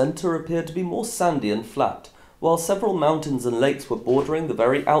that the centre appeared to be more sandy and flat, while several mountains and lakes were bordering the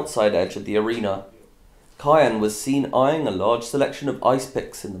very outside edge of the arena. Cayenne was seen eyeing a large selection of ice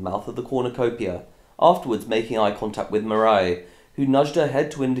picks in the mouth of the cornucopia, afterwards making eye contact with Mirai, who nudged her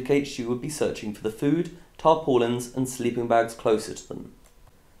head to indicate she would be searching for the food, tarpaulins, and sleeping bags closer to them.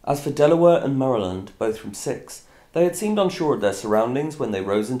 As for Delaware and Maryland, both from 6, they had seemed unsure of their surroundings when they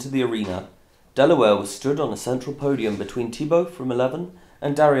rose into the arena. Delaware was stood on a central podium between Thibault from 11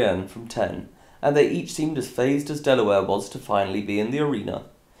 and Darien from 10, and they each seemed as phased as Delaware was to finally be in the arena.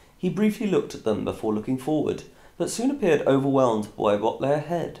 He briefly looked at them before looking forward, but soon appeared overwhelmed by what lay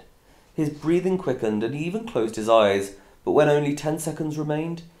ahead. His breathing quickened and he even closed his eyes, but when only 10 seconds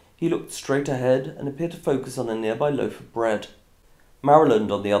remained, he looked straight ahead and appeared to focus on a nearby loaf of bread.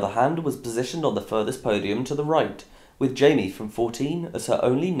 Maryland, on the other hand, was positioned on the furthest podium to the right, with Jamie from 14 as her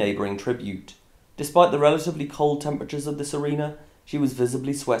only neighbouring tribute. Despite the relatively cold temperatures of this arena, she was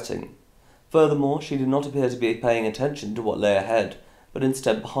visibly sweating. Furthermore, she did not appear to be paying attention to what lay ahead, but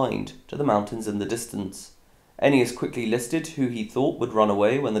instead behind, to the mountains in the distance. Ennius quickly listed who he thought would run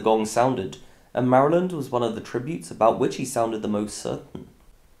away when the gong sounded, and Maryland was one of the tributes about which he sounded the most certain.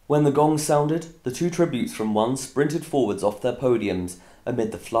 When the gong sounded, the 2 tributes from 1 sprinted forwards off their podiums,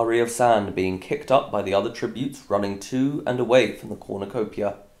 amid the flurry of sand being kicked up by the other tributes running to and away from the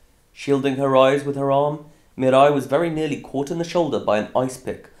cornucopia. Shielding her eyes with her arm, Mirai was very nearly caught in the shoulder by an ice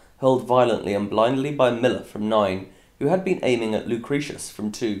pick, hurled violently and blindly by Miller from 9, who had been aiming at Lucretius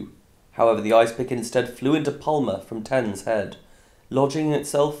from 2. However, the ice pick instead flew into Palmer from 10's head, lodging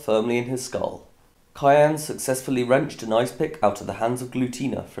itself firmly in his skull. Cayenne successfully wrenched an ice pick out of the hands of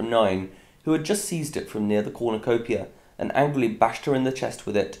Glutina from 9, who had just seized it from near the cornucopia, and angrily bashed her in the chest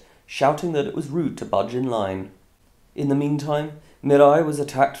with it, shouting that it was rude to budge in line. In the meantime, Mirai was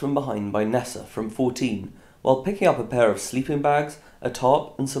attacked from behind by Nessa from 14, while picking up a pair of sleeping bags, a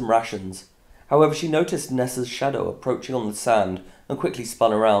tarp, and some rations. However, she noticed Nessa's shadow approaching on the sand and quickly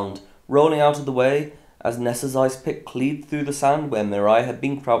spun around, rolling out of the way as Nessa's ice pick cleaved through the sand where Mirai had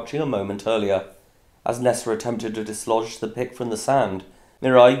been crouching a moment earlier. As Nessa attempted to dislodge the pick from the sand,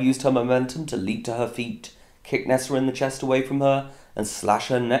 Mirai used her momentum to leap to her feet, kick Nessa in the chest away from her, and slash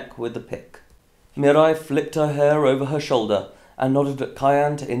her neck with the pick. Mirai flicked her hair over her shoulder and nodded at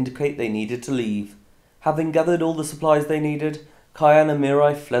Cayenne to indicate they needed to leave. Having gathered all the supplies they needed, Cayenne and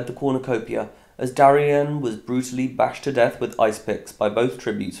Mirai fled the cornucopia as Darien was brutally bashed to death with ice picks by both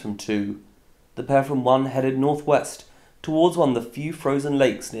tributes from 2. The pair from 1 headed northwest, towards one of the few frozen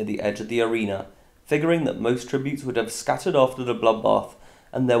lakes near the edge of the arena, figuring that most tributes would have scattered after the bloodbath,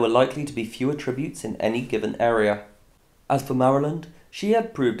 and there were likely to be fewer tributes in any given area. As for Maryland, she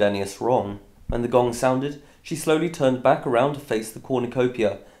had proved Ennius wrong. When the gong sounded, she slowly turned back around to face the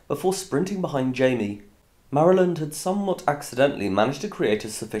cornucopia, before sprinting behind Jamie. Maryland had somewhat accidentally managed to create a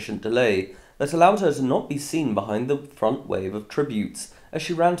sufficient delay that allowed her to not be seen behind the front wave of tributes as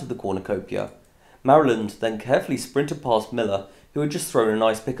she ran to the cornucopia. Maryland then carefully sprinted past Miller, who had just thrown an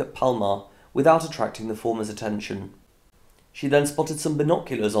ice pick at Palmar, without attracting the former's attention. She then spotted some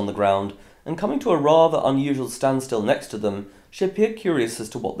binoculars on the ground, and coming to a rather unusual standstill next to them, she appeared curious as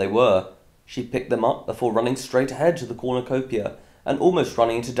to what they were. She picked them up before running straight ahead to the cornucopia, and almost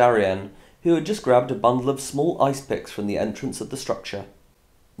running into Darien, who had just grabbed a bundle of small ice picks from the entrance of the structure.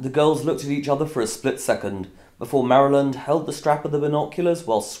 The girls looked at each other for a split second, before Maryland held the strap of the binoculars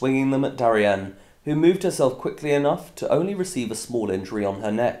while swinging them at Darien, who moved herself quickly enough to only receive a small injury on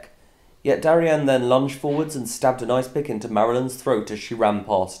her neck. Yet Darien then lunged forwards and stabbed an ice pick into Maryland's throat as she ran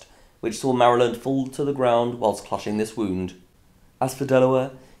past, which saw Maryland fall to the ground whilst clutching this wound. As for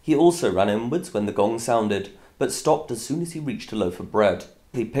Delaware, he also ran inwards when the gong sounded, but stopped as soon as he reached a loaf of bread.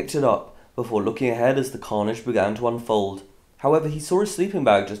 He picked it up, before looking ahead as the carnage began to unfold. However, he saw a sleeping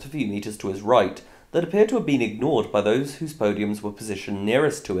bag just a few meters to his right that appeared to have been ignored by those whose podiums were positioned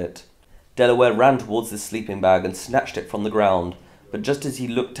nearest to it. Delaware ran towards this sleeping bag and snatched it from the ground, but just as he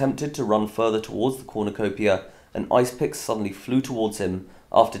looked tempted to run further towards the cornucopia, an ice pick suddenly flew towards him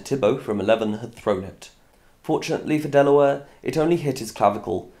after Thibault from 11 had thrown it. Fortunately for Delaware, it only hit his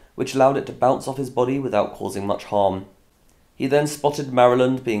clavicle, which allowed it to bounce off his body without causing much harm. He then spotted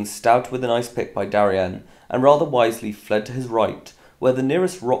Maryland being stabbed with an ice pick by Darien, and rather wisely fled to his right, where the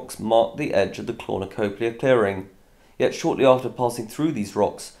nearest rocks marked the edge of the cornucopia clearing. Yet shortly after passing through these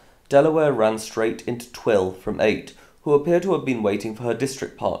rocks, Delaware ran straight into Twill from 8, who appeared to have been waiting for her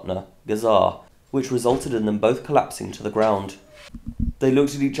district partner, Gazar, which resulted in them both collapsing to the ground. They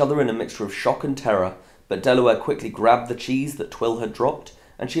looked at each other in a mixture of shock and terror, but Delaware quickly grabbed the cheese that Twill had dropped,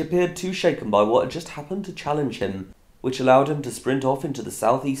 and she appeared too shaken by what had just happened to challenge him, which allowed him to sprint off into the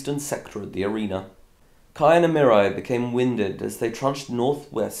southeastern sector of the arena. Kyan and Mirai became winded as they trudged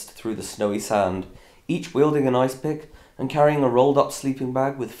northwest through the snowy sand, each wielding an ice pick and carrying a rolled-up sleeping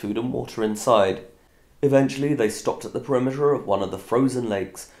bag with food and water inside. Eventually they stopped at the perimeter of one of the frozen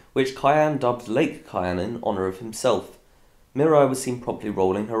lakes, which Kyan dubbed Lake Kyan in honour of himself. Mirai was seen promptly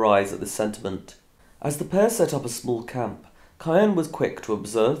rolling her eyes at this sentiment. As the pair set up a small camp, Kyan was quick to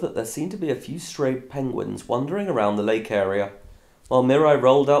observe that there seemed to be a few stray penguins wandering around the lake area. While Mirai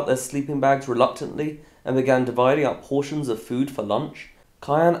rolled out their sleeping bags reluctantly and began dividing up portions of food for lunch,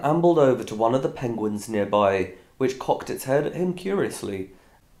 Kyan ambled over to one of the penguins nearby, which cocked its head at him curiously,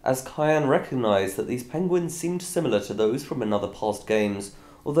 as Kyan recognized that these penguins seemed similar to those from another past games,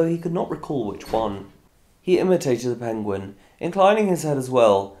 although he could not recall which one. He imitated the penguin, inclining his head as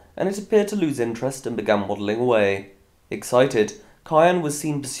well, and it appeared to lose interest and began waddling away. Excited, Kyan was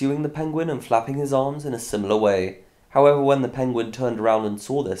seen pursuing the penguin and flapping his arms in a similar way. However, when the penguin turned around and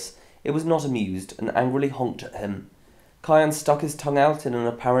saw this, it was not amused and angrily honked at him. Kyan stuck his tongue out in an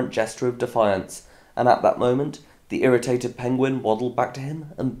apparent gesture of defiance, and at that moment, the irritated penguin waddled back to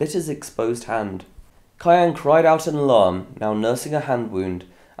him and bit his exposed hand. Kyan cried out in alarm, now nursing a hand wound,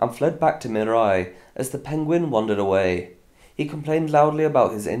 and fled back to Mirai as the penguin wandered away. He complained loudly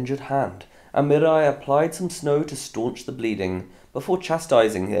about his injured hand, and Mirai applied some snow to staunch the bleeding, before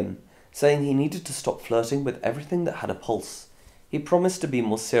chastising him, saying he needed to stop flirting with everything that had a pulse. He promised to be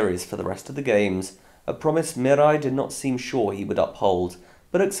more serious for the rest of the games, a promise Mirai did not seem sure he would uphold,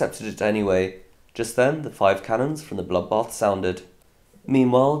 but accepted it anyway. Just then, the 5 cannons from the bloodbath sounded.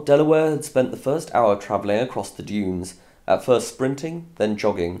 Meanwhile, Delaware had spent the first hour travelling across the dunes, at first sprinting, then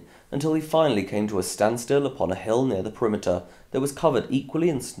jogging, until he finally came to a standstill upon a hill near the perimeter that was covered equally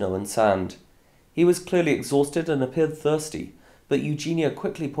in snow and sand. He was clearly exhausted and appeared thirsty, but Eugenia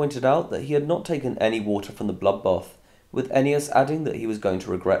quickly pointed out that he had not taken any water from the bloodbath, with Ennius adding that he was going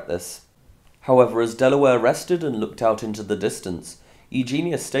to regret this. However, as Delaware rested and looked out into the distance,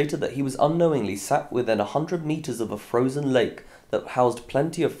 Eugenia stated that he was unknowingly sat within 100 meters of a frozen lake that housed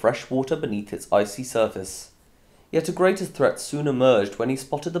plenty of fresh water beneath its icy surface. Yet a greater threat soon emerged when he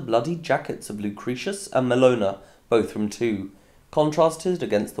spotted the bloody jackets of Lucretius and Melona, both from 2, contrasted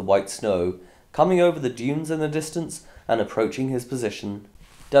against the white snow, coming over the dunes in the distance and approaching his position.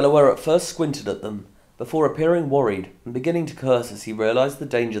 Delaware at first squinted at them, before appearing worried and beginning to curse as he realized the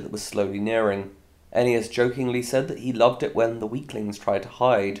danger that was slowly nearing. Ennius jokingly said that he loved it when the weaklings tried to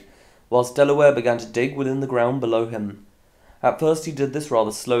hide, whilst Delaware began to dig within the ground below him. At first he did this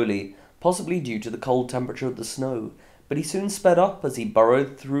rather slowly, possibly due to the cold temperature of the snow, but he soon sped up as he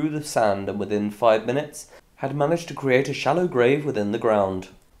burrowed through the sand and within 5 minutes had managed to create a shallow grave within the ground.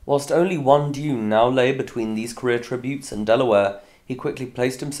 Whilst only one dune now lay between these career tributes and Delaware, he quickly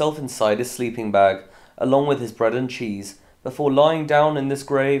placed himself inside his sleeping bag, along with his bread and cheese, before lying down in this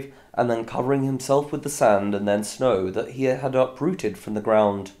grave and then covering himself with the sand and then snow that he had uprooted from the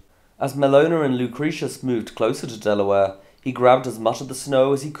ground. As Melona and Lucretius moved closer to Delaware, he grabbed as much of the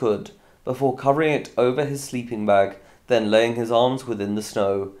snow as he could, before covering it over his sleeping bag, then laying his arms within the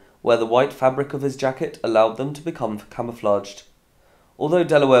snow, where the white fabric of his jacket allowed them to become camouflaged. Although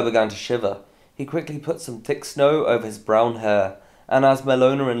Delaware began to shiver, he quickly put some thick snow over his brown hair, and as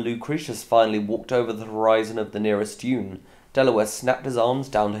Melona and Lucretius finally walked over the horizon of the nearest dune, Delaware snapped his arms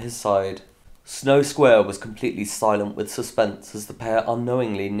down to his side. Snow Square was completely silent with suspense as the pair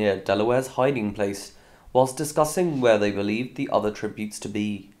unknowingly neared Delaware's hiding place, whilst discussing where they believed the other tributes to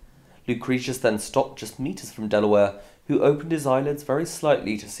be. Lucretius then stopped just meters from Delaware, who opened his eyelids very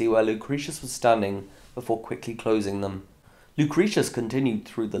slightly to see where Lucretius was standing, before quickly closing them. Lucretius continued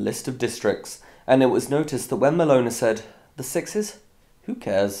through the list of districts, and it was noticed that when Melona said, "The Sixes? Who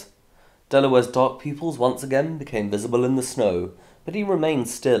cares?" Delaware's dark pupils once again became visible in the snow, but he remained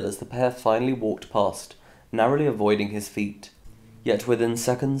still as the pair finally walked past, narrowly avoiding his feet. Yet within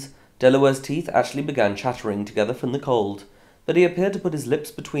seconds, Delaware's teeth actually began chattering together from the cold, but he appeared to put his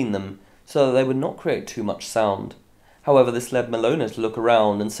lips between them so that they would not create too much sound. However, this led Melona to look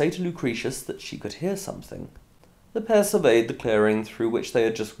around and say to Lucretius that she could hear something. The pair surveyed the clearing through which they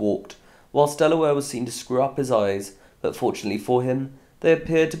had just walked, whilst Delaware was seen to screw up his eyes, but fortunately for him, they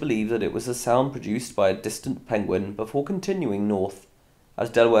appeared to believe that it was a sound produced by a distant penguin before continuing north. As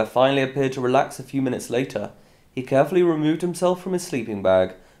Delaware finally appeared to relax a few minutes later, he carefully removed himself from his sleeping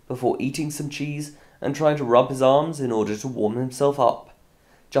bag before eating some cheese and trying to rub his arms in order to warm himself up.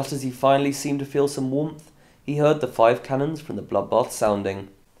 Just as he finally seemed to feel some warmth, he heard the 5 cannons from the bloodbath sounding.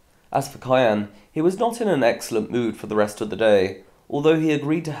 As for Cayenne, he was not in an excellent mood for the rest of the day, although he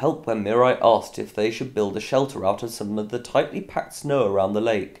agreed to help when Mirai asked if they should build a shelter out of some of the tightly packed snow around the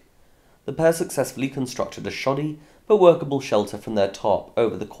lake. The pair successfully constructed a shoddy but workable shelter from their top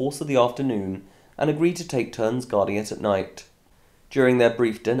over the course of the afternoon and agreed to take turns guarding it at night. During their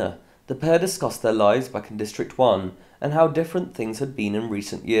brief dinner, the pair discussed their lives back in District 1 and how different things had been in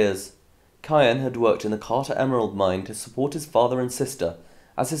recent years. Cayenne had worked in the Carter Emerald mine to support his father and sister,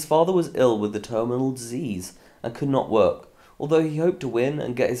 as his father was ill with the terminal disease and could not work, although he hoped to win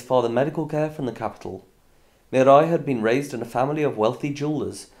and get his father medical care from the capital. Mirai had been raised in a family of wealthy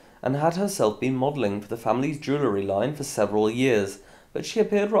jewelers, and had herself been modelling for the family's jewellery line for several years, but she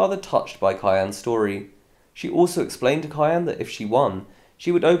appeared rather touched by Cayenne's story. She also explained to Cayenne that if she won,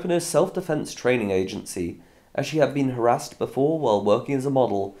 she would open a self-defense training agency, as she had been harassed before while working as a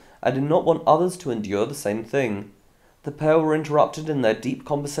model, and did not want others to endure the same thing. The pair were interrupted in their deep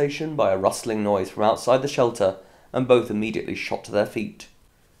conversation by a rustling noise from outside the shelter, and both immediately shot to their feet.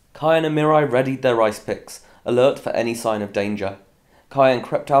 Cayenne and Mirai readied their ice picks, alert for any sign of danger. Cayenne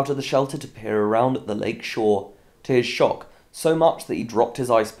crept out of the shelter to peer around at the lake shore, to his shock, so much that he dropped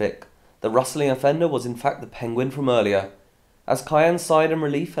his ice pick. The rustling offender was in fact the penguin from earlier. As Cayenne sighed in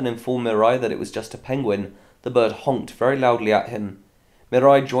relief and informed Mirai that it was just a penguin, the bird honked very loudly at him.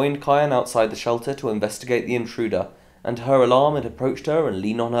 Mirai joined Cayenne outside the shelter to investigate the intruder, and to her alarm it approached her and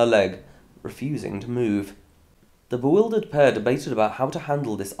leaned on her leg, refusing to move. The bewildered pair debated about how to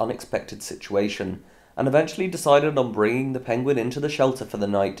handle this unexpected situation, and eventually decided on bringing the penguin into the shelter for the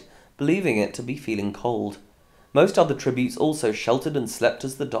night, believing it to be feeling cold. Most other tributes also sheltered and slept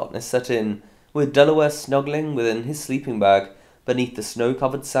as the darkness set in, with Delaware snuggling within his sleeping bag beneath the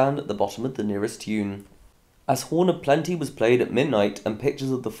snow-covered sand at the bottom of the nearest dune. As Horn of Plenty was played at midnight and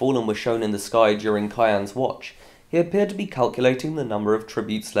pictures of the fallen were shown in the sky during Cayenne's watch, he appeared to be calculating the number of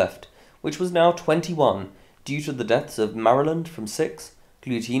tributes left, which was now 21, due to the deaths of Maryland from 6,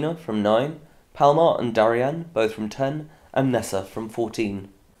 Glutina from 9, Palmar and Darien both from 10, and Nessa from 14.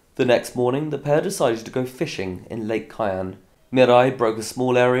 The next morning, the pair decided to go fishing in Lake Cayenne. Mirai broke a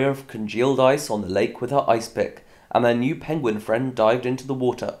small area of congealed ice on the lake with her ice pick, and their new penguin friend dived into the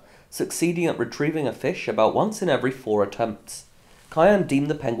water, succeeding at retrieving a fish about once in every 4 attempts. Cayenne deemed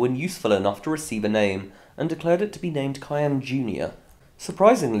the penguin useful enough to receive a name, and declared it to be named Cayenne Jr.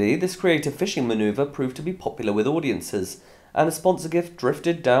 Surprisingly, this creative fishing maneuver proved to be popular with audiences, and a sponsor gift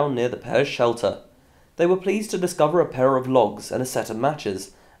drifted down near the pair's shelter. They were pleased to discover a pair of logs and a set of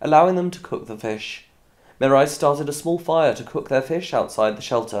matches, allowing them to cook the fish. Mirai started a small fire to cook their fish outside the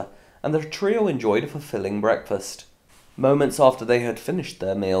shelter, and the trio enjoyed a fulfilling breakfast. Moments after they had finished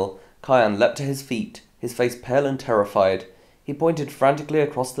their meal, Kyan leapt to his feet, his face pale and terrified. He pointed frantically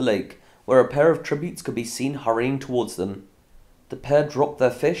across the lake, where a pair of tributes could be seen hurrying towards them. The pair dropped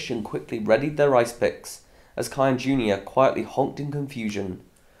their fish and quickly readied their ice picks, as Kyan Jr. quietly honked in confusion.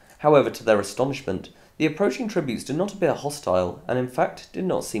 However, to their astonishment, the approaching tributes did not appear hostile, and in fact did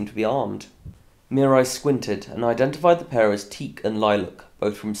not seem to be armed. Mirai squinted and identified the pair as Teak and Lilac,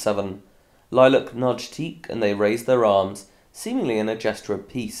 both from 7. Lilac nudged Teak and they raised their arms, seemingly in a gesture of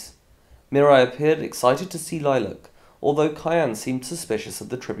peace. Mirai appeared excited to see Lilac, although Kyan seemed suspicious of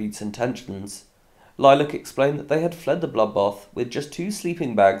the tribute's intentions. Lilac explained that they had fled the bloodbath with just 2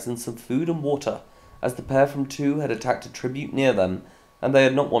 sleeping bags and some food and water, as the pair from 2 had attacked a tribute near them, and they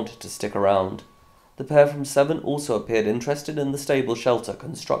had not wanted to stick around. The pair from 7 also appeared interested in the stable shelter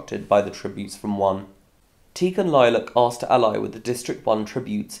constructed by the tributes from 1. Teak and Lilac asked to ally with the District 1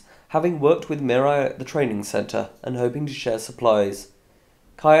 tributes, having worked with Mirai at the training center and hoping to share supplies.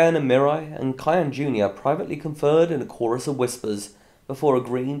 Kyan and Mirai and Kyan Jr. privately conferred in a chorus of whispers before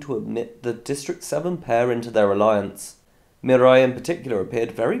agreeing to admit the District 7 pair into their alliance. Mirai in particular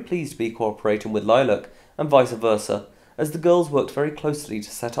appeared very pleased to be cooperating with Lilac, and vice versa, as the girls worked very closely to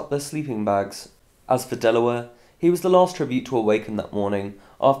set up their sleeping bags. As for Delaware, he was the last tribute to awaken that morning,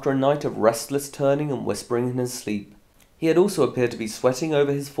 after a night of restless turning and whispering in his sleep. He had also appeared to be sweating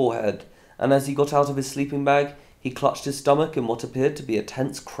over his forehead, and as he got out of his sleeping bag, he clutched his stomach in what appeared to be a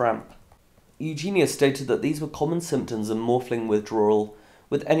tense cramp. Eugenia stated that these were common symptoms of morphling withdrawal,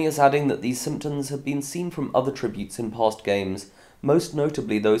 with Ennius adding that these symptoms had been seen from other tributes in past games, most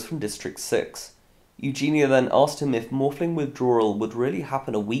notably those from District 6. Eugenia then asked him if morphling withdrawal would really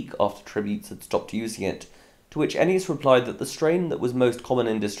happen a week after tributes had stopped using it, to which Ennius replied that the strain that was most common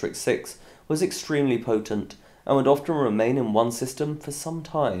in District 6 was extremely potent, and would often remain in one system for some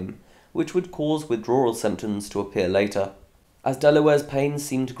time, which would cause withdrawal symptoms to appear later. As Delaware's pain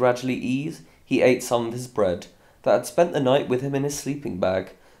seemed to gradually ease, he ate some of his bread, that had spent the night with him in his sleeping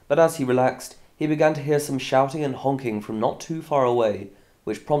bag, but as he relaxed, he began to hear some shouting and honking from not too far away,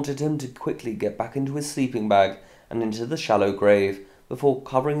 which prompted him to quickly get back into his sleeping bag and into the shallow grave, before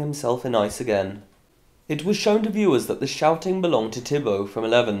covering himself in ice again. It was shown to viewers that the shouting belonged to Thibault from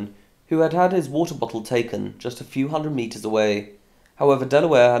 11, who had had his water bottle taken just a few hundred meters away. However,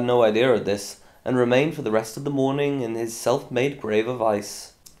 Delaware had no idea of this, and remained for the rest of the morning in his self-made grave of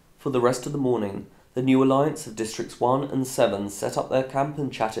ice. For the rest of the morning, the new alliance of Districts 1 and 7 set up their camp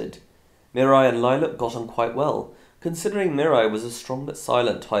and chatted. Mirai and Lilac got on quite well, considering Mirai was a strong but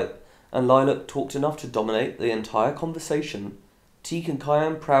silent type, and Lilac talked enough to dominate the entire conversation. Teak and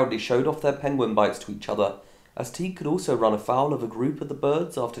Kyan proudly showed off their penguin bites to each other, as Teak could also run afoul of a group of the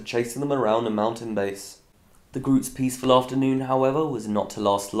birds after chasing them around a mountain base. The group's peaceful afternoon, however, was not to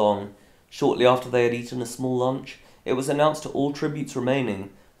last long. Shortly after they had eaten a small lunch, it was announced to all tributes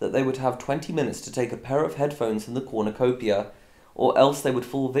remaining that they would have 20 minutes to take a pair of headphones from the cornucopia, or else they would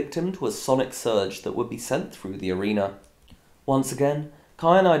fall victim to a sonic surge that would be sent through the arena. Once again,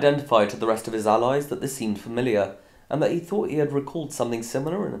 Kyan identified to the rest of his allies that this seemed familiar, and that he thought he had recalled something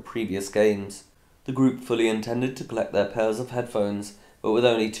similar in previous games. The group fully intended to collect their pairs of headphones, but with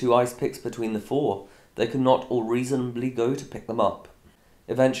only 2 ice picks between the 4, they could not all reasonably go to pick them up.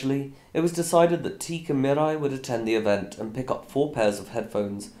 Eventually, it was decided that Teak and Mirai would attend the event and pick up 4 pairs of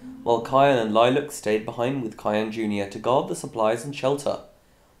headphones, while Kyan and Lilac stayed behind with Kyan Jr. to guard the supplies and shelter.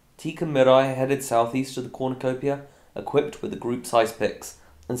 Teak and Mirai headed southeast to the cornucopia, equipped with the group's ice picks,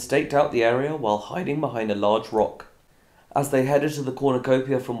 and staked out the area while hiding behind a large rock. As they headed to the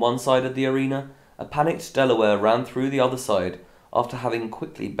cornucopia from one side of the arena, a panicked Delaware ran through the other side, after having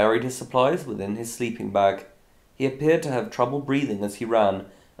quickly buried his supplies within his sleeping bag. He appeared to have trouble breathing as he ran,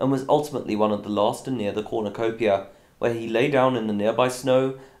 and was ultimately one of the last to near the cornucopia, where he lay down in the nearby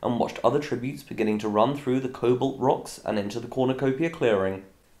snow and watched other tributes beginning to run through the cobalt rocks and into the cornucopia clearing.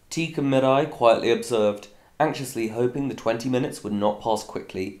 Teak and Mirai quietly observed, anxiously hoping the 20 minutes would not pass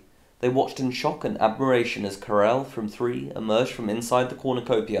quickly. They watched in shock and admiration as Karel from 3 emerged from inside the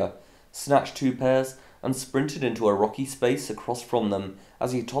cornucopia, snatched 2 pairs, and sprinted into a rocky space across from them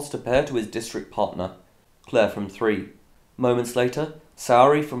as he tossed a pair to his district partner, Claire from 3. Moments later,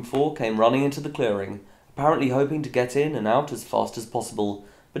 Saori from 4 came running into the clearing, apparently hoping to get in and out as fast as possible,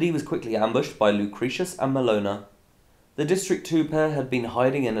 but he was quickly ambushed by Lucretius and Malona. The District 2 pair had been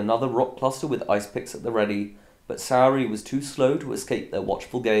hiding in another rock cluster with ice picks at the ready, but Saori was too slow to escape their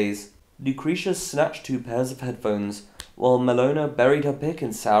watchful gaze. Lucretius snatched 2 pairs of headphones, while Malona buried her pick in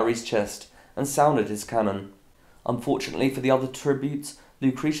Saori's chest and sounded his cannon. Unfortunately for the other tributes,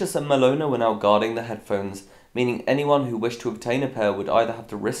 Lucretius and Malona were now guarding the headphones, meaning anyone who wished to obtain a pair would either have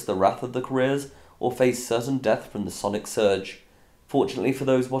to risk the wrath of the careers or face certain death from the sonic surge. Fortunately for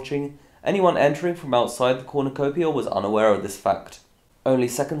those watching, anyone entering from outside the cornucopia was unaware of this fact. Only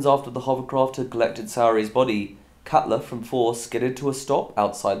seconds after the hovercraft had collected Saori's body, Katla from 4 skidded to a stop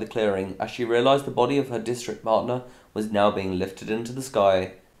outside the clearing as she realized the body of her district partner was now being lifted into the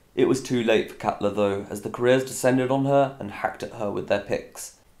sky. It was too late for Katla though, as the couriers descended on her and hacked at her with their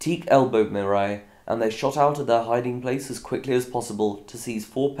picks. Teak elbowed Mirai, and they shot out of their hiding place as quickly as possible to seize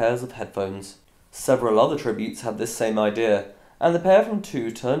 4 pairs of headphones. Several other tributes had this same idea, and the pair from 2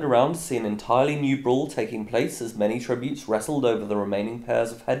 turned around to see an entirely new brawl taking place as many tributes wrestled over the remaining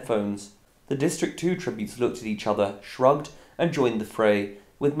pairs of headphones. The District 2 tributes looked at each other, shrugged, and joined the fray,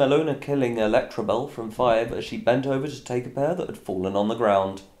 with Melona killing Electrabel from 5 as she bent over to take a pair that had fallen on the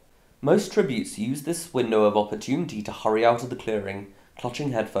ground. Most tributes used this window of opportunity to hurry out of the clearing,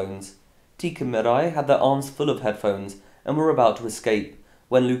 clutching headphones. Teak and Mirai had their arms full of headphones and were about to escape,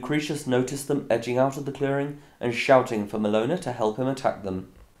 when Lucretius noticed them edging out of the clearing and shouting for Melona to help him attack them.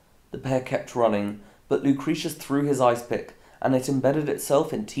 The pair kept running, but Lucretius threw his ice pick, and it embedded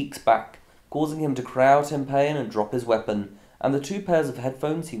itself in Teak's back, causing him to cry out in pain and drop his weapon, and the 2 pairs of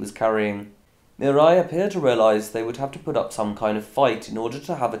headphones he was carrying. Mirai appeared to realize they would have to put up some kind of fight in order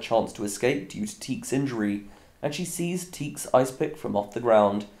to have a chance to escape due to Teak's injury, and she seized Teak's ice pick from off the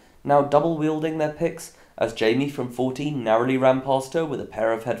ground, now double-wielding their picks, as Jamie from 14 narrowly ran past her with a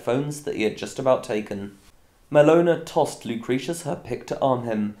pair of headphones that he had just about taken. Melona tossed Lucretius her pick to arm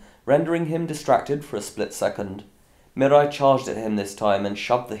him, rendering him distracted for a split second. Mirai charged at him this time and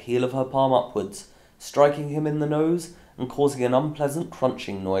shoved the heel of her palm upwards, striking him in the nose and causing an unpleasant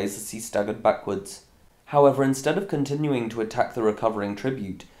crunching noise as he staggered backwards. However, instead of continuing to attack the recovering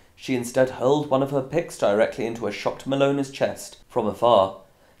tribute, she instead hurled one of her picks directly into a shocked Melona's chest from afar,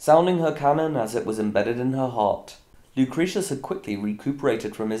 sounding her cannon as it was embedded in her heart. Lucretius had quickly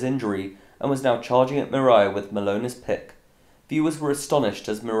recuperated from his injury and was now charging at Mirai with Melona's pick. Viewers were astonished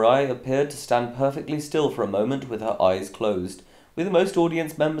as Mirai appeared to stand perfectly still for a moment with her eyes closed, with most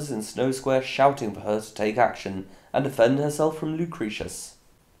audience members in Snow Square shouting for her to take action and defend herself from Lucretius.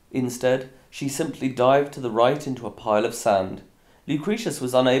 Instead, she simply dived to the right into a pile of sand. Lucretius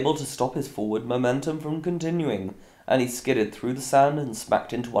was unable to stop his forward momentum from continuing, and he skidded through the sand and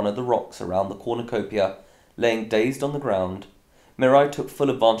smacked into one of the rocks around the cornucopia, laying dazed on the ground. Mirai took full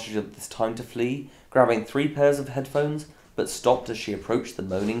advantage of this time to flee, grabbing 3 pairs of headphones, but stopped as she approached the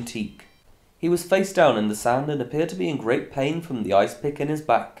moaning Teak. He was face down in the sand and appeared to be in great pain from the ice pick in his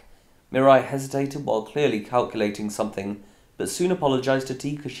back. Mirai hesitated while clearly calculating something, but soon apologized to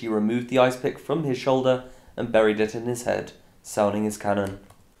Teak as she removed the ice pick from his shoulder and buried it in his head, sounding his cannon.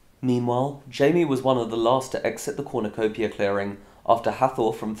 Meanwhile, Jamie was one of the last to exit the cornucopia clearing, after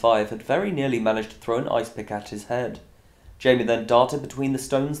Hathor from 5 had very nearly managed to throw an ice pick at his head. Jamie then darted between the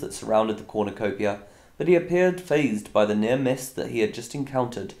stones that surrounded the cornucopia, but he appeared fazed by the near miss that he had just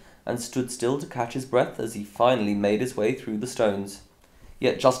encountered, and stood still to catch his breath as he finally made his way through the stones.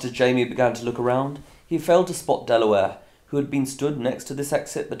 Yet just as Jamie began to look around, he failed to spot Delaware, who had been stood next to this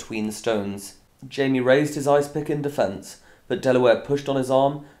exit between the stones. Jamie raised his ice pick in defense, but Delaware pushed on his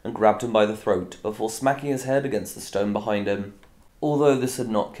arm and grabbed him by the throat, before smacking his head against the stone behind him. Although this had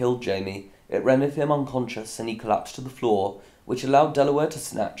not killed Jamie, it rendered him unconscious and he collapsed to the floor, which allowed Delaware to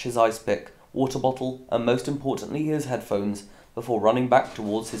snatch his ice pick, water bottle, and most importantly his headphones, before running back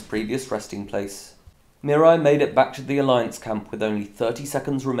towards his previous resting place. Mirai made it back to the Alliance camp with only 30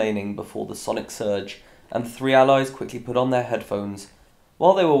 seconds remaining before the sonic surge, and the 3 allies quickly put on their headphones.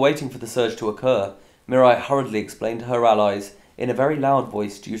 While they were waiting for the surge to occur, Mirai hurriedly explained to her allies, in a very loud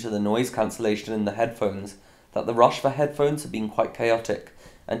voice due to the noise cancellation in the headphones, that the rush for headphones had been quite chaotic,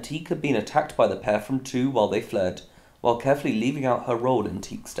 and Teak had been attacked by the pair from 2 while they fled, while carefully leaving out her role in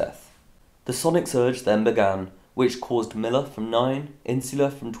Teak's death. The sonic surge then began, which caused Miller from 9,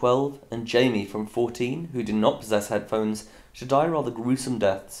 Insula from 12, and Jamie from 14, who did not possess headphones, to die rather gruesome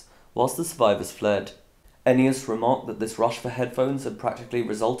deaths, whilst the survivors fled. Ennius remarked that this rush for headphones had practically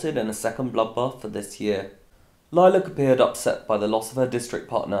resulted in a second bloodbath for this year. Lilac appeared upset by the loss of her district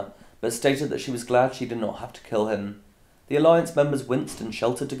partner, but stated that she was glad she did not have to kill him. The Alliance members winced and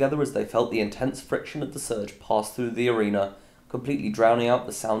sheltered together as they felt the intense friction of the surge pass through the arena, completely drowning out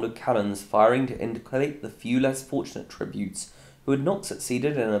the sound of cannons firing to indicate the few less fortunate tributes who had not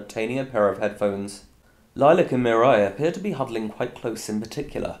succeeded in obtaining a pair of headphones. Lilac and Mirai appeared to be huddling quite close in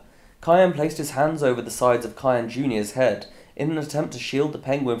particular. Kyan placed his hands over the sides of Kyan Jr.'s head in an attempt to shield the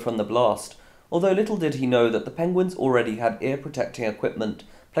penguin from the blast, although little did he know that the penguins already had ear-protecting equipment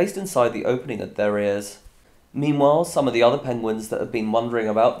placed inside the opening of their ears. Meanwhile, some of the other penguins that had been wandering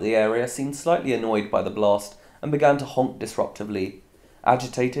about the area seemed slightly annoyed by the blast and began to honk disruptively.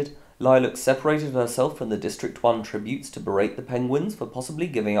 Agitated, Lilac separated herself from the District 1 tributes to berate the Penguins for possibly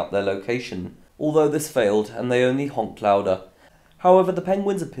giving up their location, although this failed and they only honked louder. However, the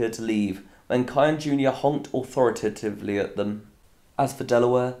Penguins appeared to leave, when Kyan Jr. honked authoritatively at them. As for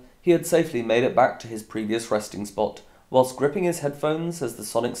Delaware, he had safely made it back to his previous resting spot, whilst gripping his headphones as the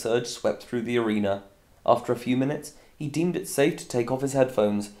sonic surge swept through the arena. After a few minutes, he deemed it safe to take off his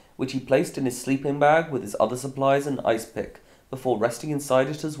headphones, which he placed in his sleeping bag with his other supplies and ice pick, before resting inside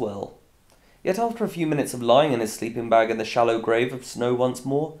it as well. Yet after a few minutes of lying in his sleeping bag in the shallow grave of snow once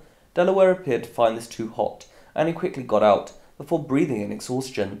more, Delaware appeared to find this too hot, and he quickly got out, before breathing in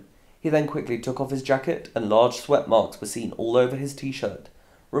exhaustion. He then quickly took off his jacket, and large sweat marks were seen all over his t-shirt.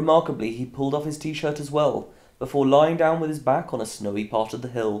 Remarkably, he pulled off his t-shirt as well, before lying down with his back on a snowy part of the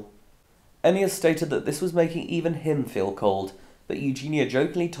hill. Ennius stated that this was making even him feel cold, but Eugenia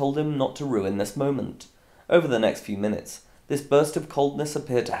jokingly told him not to ruin this moment. Over the next few minutes, this burst of coldness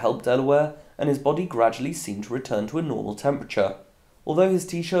appeared to help Delaware, and his body gradually seemed to return to a normal temperature. Although his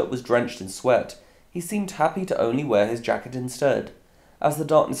t-shirt was drenched in sweat, he seemed happy to only wear his jacket instead. As the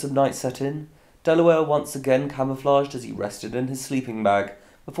darkness of night set in, Delaware once again camouflaged as he rested in his sleeping bag,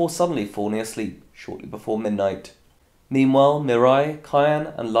 before suddenly falling asleep shortly before midnight. Meanwhile, Mirai, Kyan,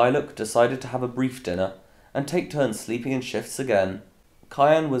 and Lilac decided to have a brief dinner, and take turns sleeping in shifts again.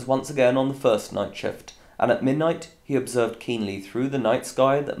 Kyan was once again on the first night shift, and at midnight he observed keenly through the night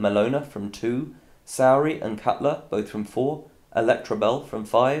sky that Melona from 2, Saori and Katla both from 4, Electrabel from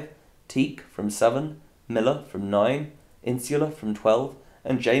 5, Teak from 7, Miller from 9, Insula from 12,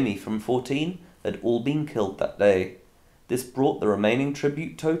 and Jamie from 14 had all been killed that day. This brought the remaining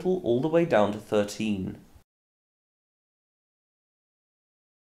tribute total all the way down to 13.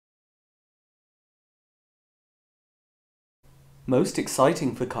 Most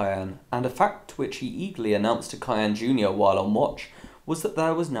exciting for Kyan, and a fact which he eagerly announced to Kyan Jr. while on watch, was that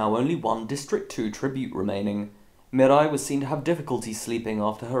there was now only one District 2 tribute remaining. Mirai was seen to have difficulty sleeping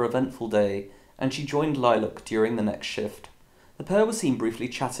after her eventful day, and she joined Lilac during the next shift. The pair were seen briefly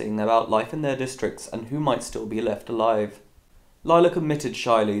chatting about life in their districts and who might still be left alive. Lilac admitted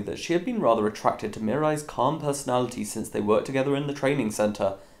shyly that she had been rather attracted to Mirai's calm personality since they worked together in the training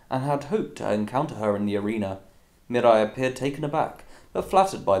centre, and had hoped to encounter her in the arena. Mirai appeared taken aback, but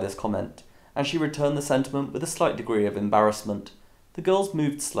flattered by this comment, and she returned the sentiment with a slight degree of embarrassment. The girls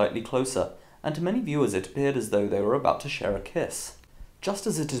moved slightly closer, and to many viewers it appeared as though they were about to share a kiss. Just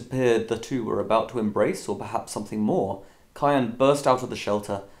as it appeared the two were about to embrace, or perhaps something more, Kyan burst out of the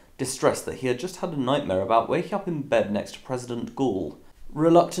shelter, distressed that he had just had a nightmare about waking up in bed next to President Ghoul.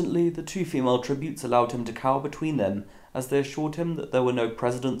 Reluctantly, the two female tributes allowed him to cower between them, as they assured him that there were no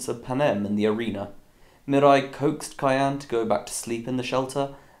presidents of Panem in the arena. Mirai coaxed Kyan to go back to sleep in the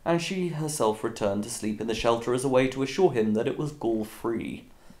shelter, and she herself returned to sleep in the shelter as a way to assure him that it was Ghoul-free.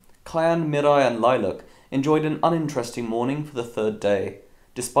 Kyan, Mirai, and Lilac enjoyed an uninteresting morning for the third day.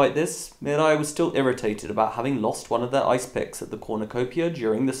 Despite this, Mirai was still irritated about having lost one of their ice picks at the cornucopia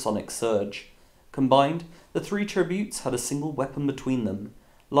during the sonic surge. Combined, the three tributes had a single weapon between them.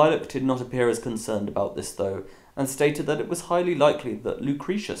 Lilac did not appear as concerned about this though, and stated that it was highly likely that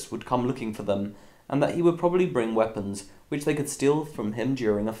Lucretius would come looking for them, and that he would probably bring weapons, which they could steal from him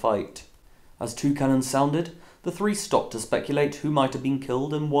during a fight. As two cannons sounded, the three stopped to speculate who might have been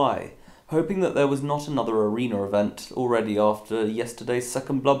killed and why, hoping that there was not another arena event already after yesterday's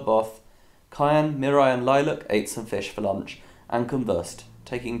second bloodbath. Kyan, Mirai, and Lilac ate some fish for lunch, and conversed,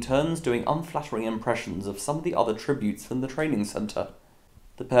 taking turns doing unflattering impressions of some of the other tributes from the training centre.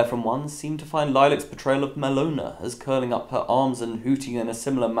 The pair from one seemed to find Lilac's portrayal of Melona as curling up her arms and hooting in a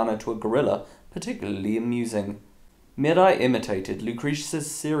similar manner to a gorilla particularly amusing. Mirai imitated Lucretius's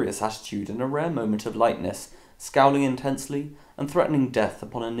serious attitude in a rare moment of lightness, scowling intensely and threatening death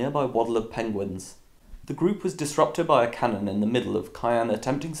upon a nearby waddle of penguins. The group was disrupted by a cannon in the middle of Kyan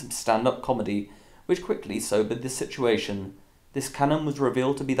attempting some stand-up comedy, which quickly sobered the situation. This cannon was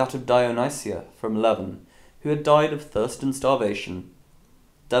revealed to be that of Dionysia, from 11, who had died of thirst and starvation.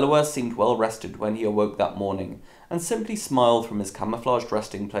 Delaware seemed well rested when he awoke that morning, and simply smiled from his camouflaged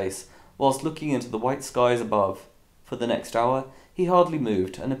resting place, whilst looking into the white skies above. For the next hour, he hardly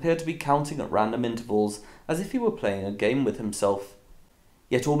moved, and appeared to be counting at random intervals, as if he were playing a game with himself.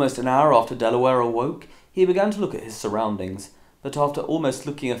 Yet almost an hour after Delaware awoke, he began to look at his surroundings, but after almost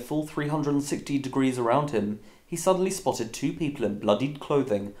looking a full 360 degrees around him, he suddenly spotted two people in bloodied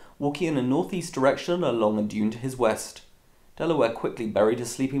clothing, walking in a northeast direction along a dune to his west. Delaware quickly buried his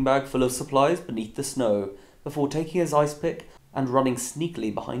sleeping bag full of supplies beneath the snow, before taking his ice pick and running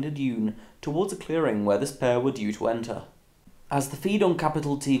sneakily behind a dune towards a clearing where this pair were due to enter. As the feed on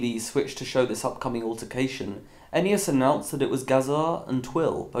Capital TV switched to show this upcoming altercation, Ennius announced that it was Gazar and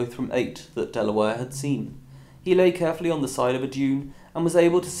Twill, both from 8, that Delaware had seen. He lay carefully on the side of a dune, and was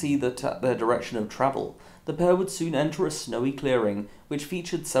able to see that at their direction of travel, the pair would soon enter a snowy clearing, which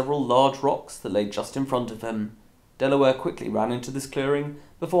featured several large rocks that lay just in front of him. Delaware quickly ran into this clearing,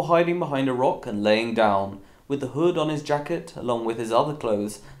 before hiding behind a rock and laying down, with the hood on his jacket, along with his other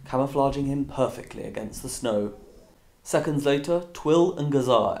clothes, camouflaging him perfectly against the snow. Seconds later, Twill and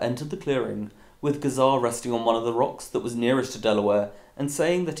Gazar entered the clearing, with Gazar resting on one of the rocks that was nearest to Delaware, and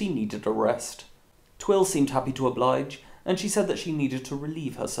saying that he needed a rest. Twill seemed happy to oblige, and she said that she needed to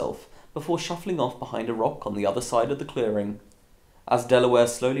relieve herself, before shuffling off behind a rock on the other side of the clearing. As Delaware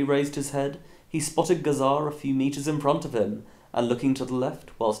slowly raised his head, he spotted Gazar a few meters in front of him, and looking to the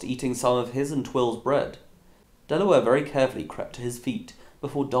left whilst eating some of his and Twill's bread. Delaware very carefully crept to his feet,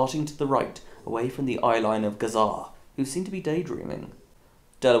 before darting to the right, away from the eye line of Gazar, who seemed to be daydreaming.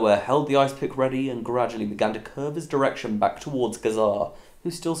 Delaware held the ice pick ready and gradually began to curve his direction back towards Gazar, who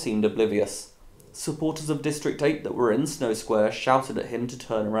still seemed oblivious. Supporters of District 8 that were in Snow Square shouted at him to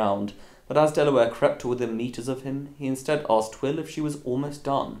turn around, but as Delaware crept to within meters of him, he instead asked Twill if she was almost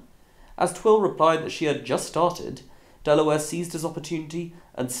done. As Twill replied that she had just started, Delaware seized his opportunity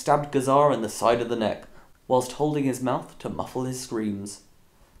and stabbed Gazar in the side of the neck, whilst holding his mouth to muffle his screams.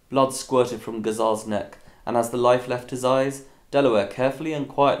 Blood squirted from Gazar's neck, and as the life left his eyes, Delaware carefully and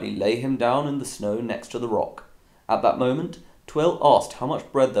quietly lay him down in the snow next to the rock. At that moment, Twill asked how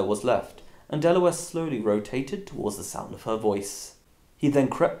much bread there was left, and Delaware slowly rotated towards the sound of her voice. He then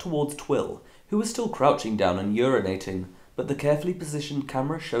crept towards Twill, who was still crouching down and urinating, but the carefully positioned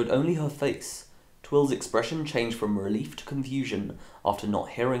camera showed only her face. Twill's expression changed from relief to confusion after not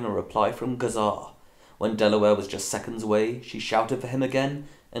hearing a reply from Gazar. When Delaware was just seconds away, she shouted for him again,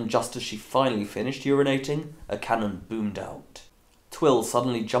 and just as she finally finished urinating, a cannon boomed out. Twill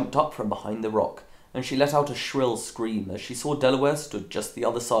suddenly jumped up from behind the rock, and she let out a shrill scream as she saw Delaware stood just the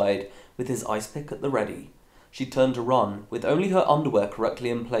other side, with his ice pick at the ready. She turned to run, with only her underwear correctly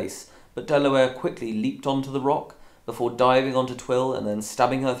in place, but Delaware quickly leaped onto the rock, before diving onto Twill and then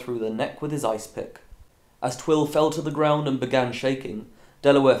stabbing her through the neck with his ice pick. As Twill fell to the ground and began shaking,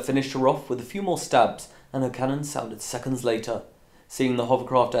 Delaware finished her off with a few more stabs, and her cannon sounded seconds later. Seeing the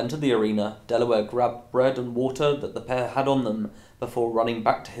hovercraft enter the arena, Delaware grabbed bread and water that the pair had on them, before running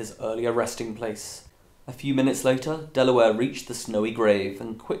back to his earlier resting place. A few minutes later, Delaware reached the snowy grave,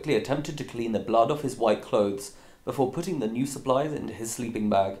 and quickly attempted to clean the blood off his white clothes, before putting the new supplies into his sleeping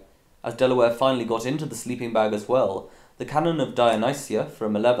bag. As Delaware finally got into the sleeping bag as well, the cannon of Dionysia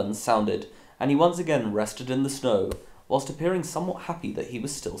from 11 sounded, and he once again rested in the snow, whilst appearing somewhat happy that he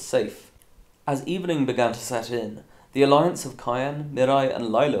was still safe. As evening began to set in, the alliance of Cayenne, Mirai, and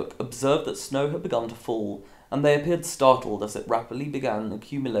Lilac observed that snow had begun to fall, and they appeared startled as it rapidly began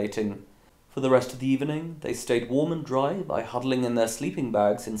accumulating. For the rest of the evening, they stayed warm and dry by huddling in their sleeping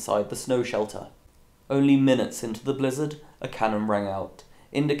bags inside the snow shelter. Only minutes into the blizzard, a cannon rang out,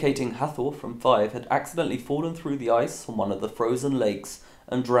 indicating Hathor from 5 had accidentally fallen through the ice on one of the frozen lakes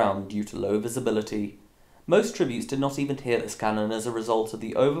and drowned due to low visibility. Most tributes did not even hear this cannon as a result of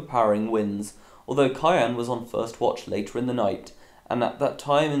the overpowering winds, although Cayenne was on first watch later in the night, and at that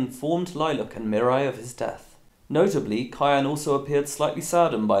time informed Lilac and Mirai of his death. Notably, Cayenne also appeared slightly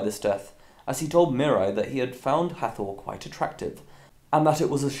saddened by this death, as he told Mirai that he had found Hathor quite attractive, and that it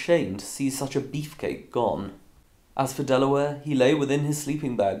was a shame to see such a beefcake gone. As for Delaware, he lay within his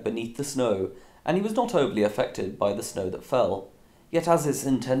sleeping bag beneath the snow, and he was not overly affected by the snow that fell. Yet as its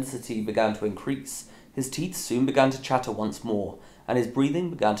intensity began to increase, his teeth soon began to chatter once more, and his breathing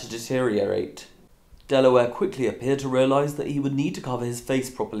began to deteriorate. Delaware quickly appeared to realize that he would need to cover his face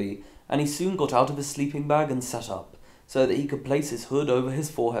properly, and he soon got out of his sleeping bag and sat up, so that he could place his hood over his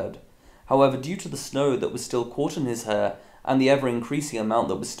forehead. However, due to the snow that was still caught in his hair, and the ever-increasing amount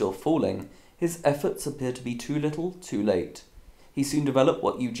that was still falling, his efforts appeared to be too little, too late. He soon developed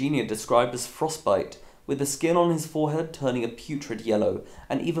what Eugenia described as frostbite, with the skin on his forehead turning a putrid yellow,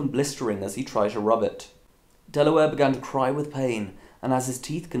 and even blistering as he tried to rub it. Delaware began to cry with pain, and as his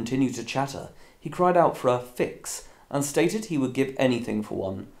teeth continued to chatter, he cried out for a fix, and stated he would give anything for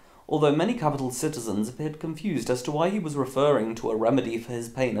one, although many capital citizens appeared confused as to why he was referring to a remedy for his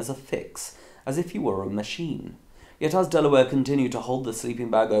pain as a fix, as if he were a machine. Yet as Delaware continued to hold the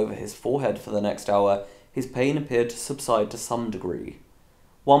sleeping bag over his forehead for the next hour, his pain appeared to subside to some degree.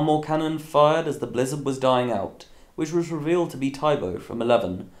 One more cannon fired as the blizzard was dying out, which was revealed to be Tybo from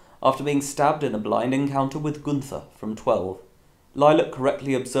 11, after being stabbed in a blind encounter with Gunther from 12. Lilac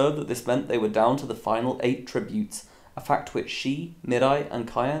correctly observed that this meant they were down to the final 8 tributes, a fact which she, Mirai, and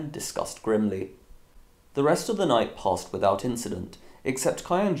Cayenne discussed grimly. The rest of the night passed without incident, except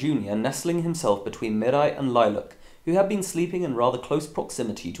Kyan Jr. nestling himself between Mirai and Lilac, who had been sleeping in rather close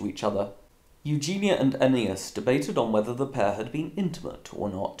proximity to each other. Eugenia and Aeneas debated on whether the pair had been intimate or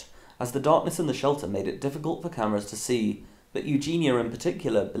not, as the darkness in the shelter made it difficult for cameras to see, but Eugenia in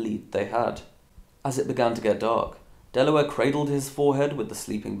particular believed they had. As it began to get dark, Delaware cradled his forehead with the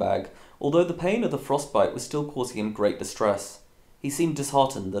sleeping bag, although the pain of the frostbite was still causing him great distress. He seemed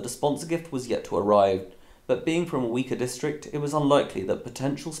disheartened that a sponsor gift was yet to arrive, but being from a weaker district, it was unlikely that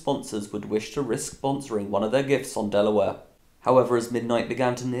potential sponsors would wish to risk sponsoring one of their gifts on Delaware. However, as midnight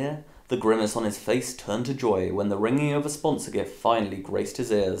began to near, the grimace on his face turned to joy when the ringing of a sponsor gift finally graced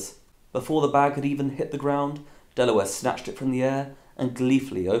his ears. Before the bag had even hit the ground, Delaware snatched it from the air and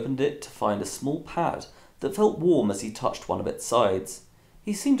gleefully opened it to find a small pad that felt warm as he touched one of its sides.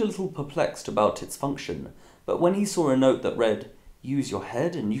 He seemed a little perplexed about its function, but when he saw a note that read, "Use your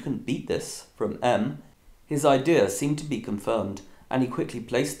head and you can beat this," from M, his idea seemed to be confirmed, and he quickly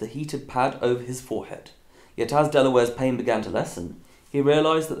placed the heated pad over his forehead. Yet as Delaware's pain began to lessen, he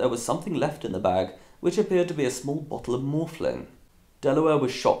realized that there was something left in the bag, which appeared to be a small bottle of morphling. Delaware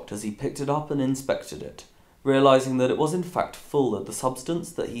was shocked as he picked it up and inspected it, realizing that it was in fact full of the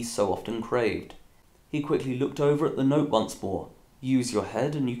substance that he so often craved. He quickly looked over at the note once more, "Use your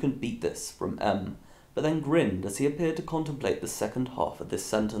head and you can beat this," from M, but then grinned as he appeared to contemplate the second half of this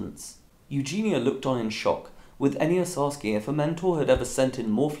sentence. Eugenia looked on in shock, with Aeneas asking if a mentor had ever sent in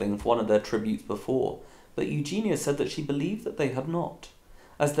morphling for one of their tributes before, but Eugenia said that she believed that they had not.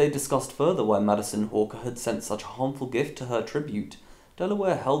 As they discussed further why Madison Hawker had sent such a harmful gift to her tribute,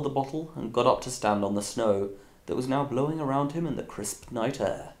 Delaware held the bottle and got up to stand on the snow that was now blowing around him in the crisp night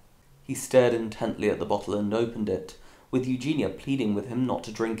air. He stared intently at the bottle and opened it, with Eugenia pleading with him not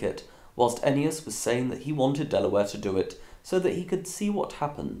to drink it, whilst Aeneas was saying that he wanted Delaware to do it so that he could see what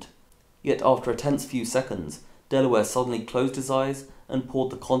happened. Yet after a tense few seconds, Delaware suddenly closed his eyes and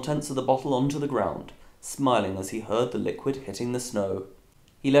poured the contents of the bottle onto the ground, smiling as he heard the liquid hitting the snow.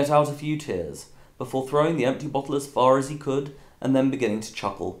 He let out a few tears, before throwing the empty bottle as far as he could and then beginning to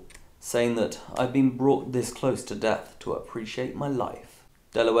chuckle, saying that "I've been brought this close to death to appreciate my life."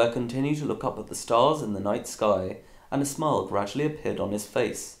 Delaware continued to look up at the stars in the night sky, and a smile gradually appeared on his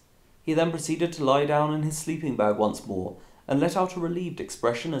face. He then proceeded to lie down in his sleeping bag once more, and let out a relieved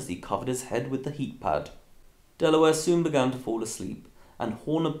expression as he covered his head with the heat pad. Delaware soon began to fall asleep, and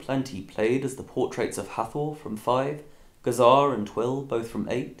Horn of Plenty played as the portraits of Hathor from 5, Gazar and Twill both from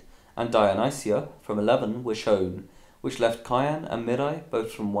 8, and Dionysia from 11 were shown, which left Kyan and Mirai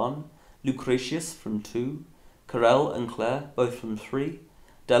both from 1, Lucretius from 2, Carel and Claire both from 3,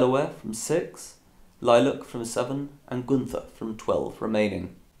 Delaware from 6, Lilac from 7, and Gunther from 12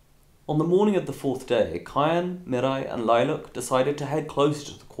 remaining. On the morning of the fourth day, Kyan, Mirai, and Lilac decided to head closer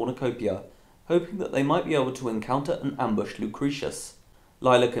to the cornucopia, hoping that they might be able to encounter and ambush Lucretius.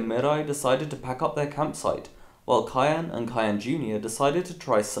 Lilac and Mirai decided to pack up their campsite, while Kyan and Kyan Jr. decided to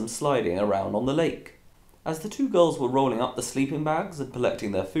try some sliding around on the lake. As the two girls were rolling up the sleeping bags and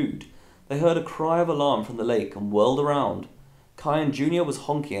collecting their food, they heard a cry of alarm from the lake and whirled around. Kyan Jr. was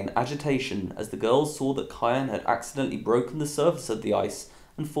honking in agitation as the girls saw that Kyan had accidentally broken the surface of the ice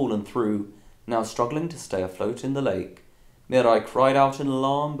and fallen through, now struggling to stay afloat in the lake. Mirai cried out in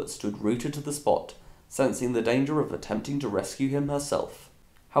alarm but stood rooted to the spot, sensing the danger of attempting to rescue him herself.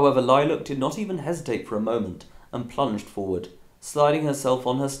 However, Lilac did not even hesitate for a moment and plunged forward, sliding herself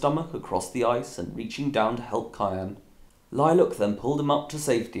on her stomach across the ice and reaching down to help Kyan. Lilac then pulled him up to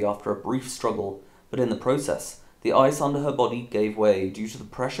safety after a brief struggle, but in the process, the ice under her body gave way due to the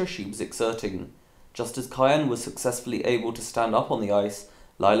pressure she was exerting. Just as Kyan was successfully able to stand up on the ice,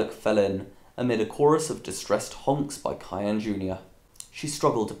 Lilac fell in, amid a chorus of distressed honks by Kyan Jr. She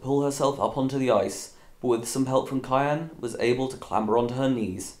struggled to pull herself up onto the ice, but with some help from Kyan, was able to clamber onto her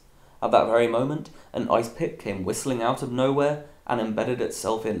knees. At that very moment, an ice pick came whistling out of nowhere and embedded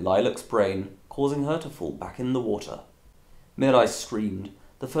itself in Lilac's brain, causing her to fall back in the water. Mirai screamed,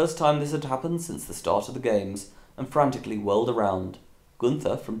 the first time this had happened since the start of the games, and frantically whirled around.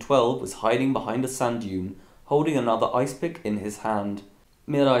 Gunther from 12 was hiding behind a sand dune, holding another ice pick in his hand.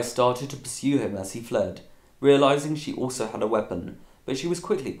 Mirai started to pursue him as he fled, realizing she also had a weapon, but she was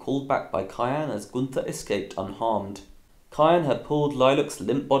quickly called back by Kyan as Gunther escaped unharmed. Kyan had pulled Lilac's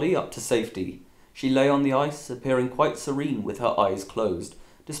limp body up to safety. She lay on the ice, appearing quite serene with her eyes closed,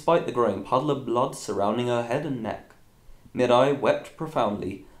 despite the growing puddle of blood surrounding her head and neck. Mirai wept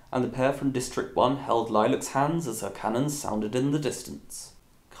profoundly, and the pair from District 1 held Lilac's hands as her cannons sounded in the distance.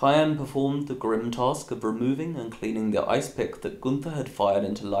 Kyan performed the grim task of removing and cleaning the ice pick that Gunther had fired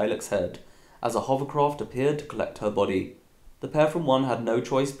into Lilac's head, as a hovercraft appeared to collect her body. The pair from 1 had no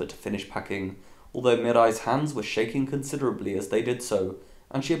choice but to finish packing, although Mirai's hands were shaking considerably as they did so,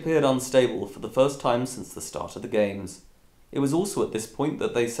 and she appeared unstable for the first time since the start of the games. It was also at this point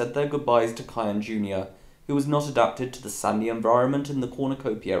that they said their goodbyes to Kyan Jr., who was not adapted to the sandy environment in the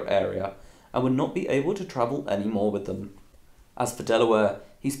cornucopia area, and would not be able to travel any more with them. As for Delaware,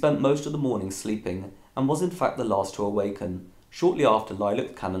 he spent most of the morning sleeping, and was in fact the last to awaken, shortly after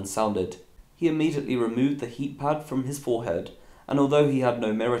Lilac's cannon sounded. He immediately removed the heat pad from his forehead, and although he had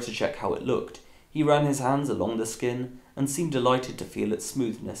no mirror to check how it looked, he ran his hands along the skin and seemed delighted to feel its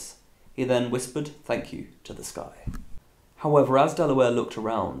smoothness. He then whispered "thank you" to the sky. However, as Delaware looked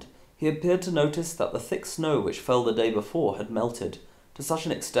around, he appeared to notice that the thick snow which fell the day before had melted, to such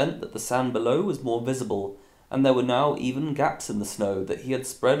an extent that the sand below was more visible, and there were now even gaps in the snow that he had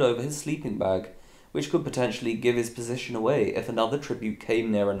spread over his sleeping bag, which could potentially give his position away if another tribute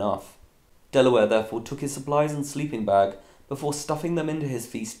came near enough. Delaware therefore took his supplies and sleeping bag before stuffing them into his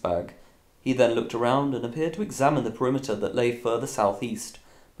feast bag. He then looked around and appeared to examine the perimeter that lay further southeast,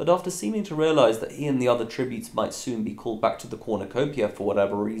 but after seeming to realize that he and the other tributes might soon be called back to the cornucopia for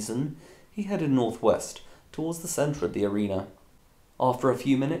whatever reason, he headed northwest, towards the center of the arena. After a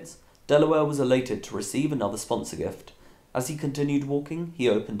few minutes, Delaware was elated to receive another sponsor gift. As he continued walking, he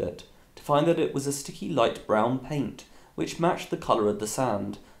opened it, to find that it was a sticky light brown paint, which matched the color of the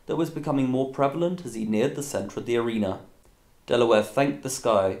sand, that was becoming more prevalent as he neared the center of the arena. Delaware thanked the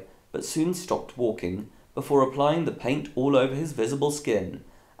sky, but soon stopped walking, before applying the paint all over his visible skin,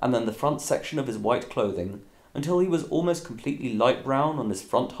 and then the front section of his white clothing, until he was almost completely light brown on his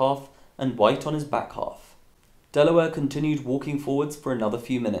front half and white on his back half. Delaware continued walking forwards for another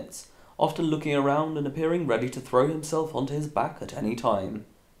few minutes, often looking around and appearing ready to throw himself onto his back at any time.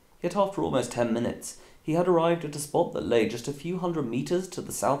 Yet after almost 10 minutes, he had arrived at a spot that lay just a few hundred meters to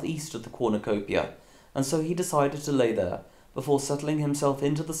the southeast of the cornucopia, and so he decided to lay there, before settling himself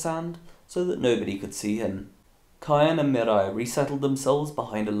into the sand so that nobody could see him. Kyan and Mirai resettled themselves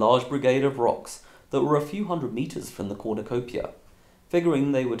behind a large brigade of rocks that were a few hundred meters from the cornucopia,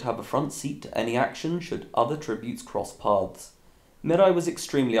 figuring they would have a front seat to any action should other tributes cross paths. Mirai was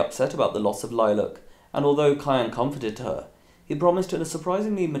extremely upset about the loss of Lilac, and although Kyan comforted her, he promised in a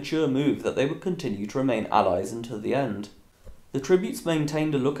surprisingly mature move that they would continue to remain allies until the end. The tributes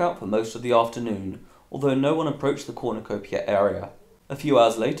maintained a lookout for most of the afternoon, although no one approached the cornucopia area. A few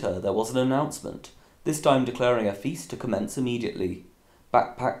hours later, there was an announcement, this time declaring a feast to commence immediately.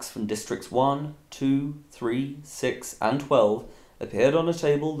 Backpacks from Districts 1, 2, 3, 6, and 12 appeared on a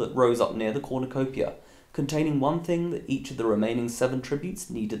table that rose up near the cornucopia, containing one thing that each of the remaining 7 tributes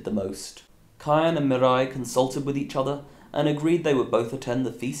needed the most. Kyan and Mirai consulted with each other and agreed they would both attend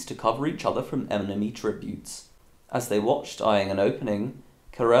the feast to cover each other from enemy tributes. As they watched, eyeing an opening,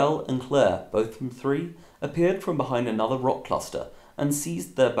 Karel and Claire, both from 3, appeared from behind another rock cluster and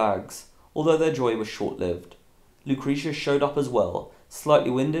seized their bags, although their joy was short-lived. Lucretius showed up as well,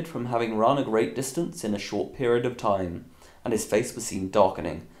 slightly winded from having run a great distance in a short period of time, and his face was seen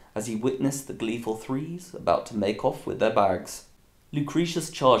darkening as he witnessed the gleeful 3s about to make off with their bags. Lucretius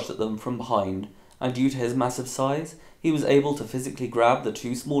charged at them from behind, and due to his massive size, he was able to physically grab the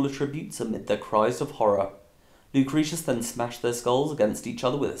 2 smaller tributes amid their cries of horror. Lucretius then smashed their skulls against each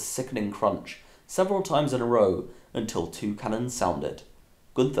other with a sickening crunch, several times in a row, until 2 cannons sounded.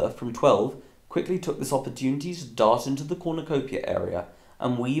 Gunther, from 12, quickly took this opportunity to dart into the cornucopia area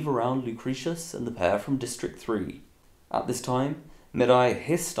and weave around Lucretius and the pair from District 3. At this time, Mirai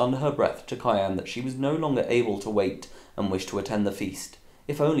hissed under her breath to Kyan that she was no longer able to wait and wished to attend the feast,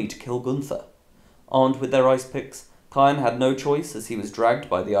 if only to kill Gunther. Armed with their ice picks, Kyan had no choice as he was dragged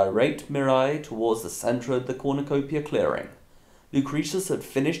by the irate Mirai towards the center of the cornucopia clearing. Lucretius had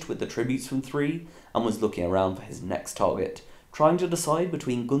finished with the tributes from 3 and was looking around for his next target, trying to decide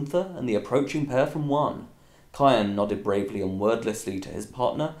between Gunther and the approaching pair from 1. Kyan nodded bravely and wordlessly to his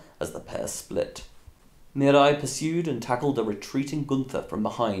partner as the pair split. Mirai pursued and tackled a retreating Gunther from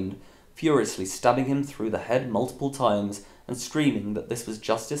behind, furiously stabbing him through the head multiple times and screaming that this was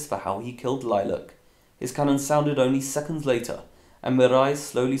justice for how he killed Lilac. His cannon sounded only seconds later, and Mirai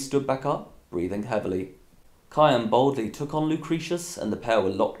slowly stood back up, breathing heavily. Kyan boldly took on Lucretius, and the pair were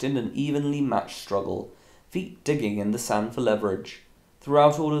locked in an evenly matched struggle, feet digging in the sand for leverage.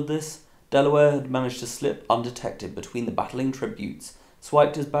 Throughout all of this, Delaware had managed to slip undetected between the battling tributes,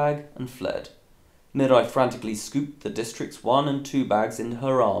 swiped his bag, and fled. Mirai frantically scooped the Districts 1 and 2 bags into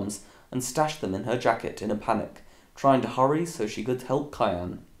her arms and stashed them in her jacket in a panic, trying to hurry so she could help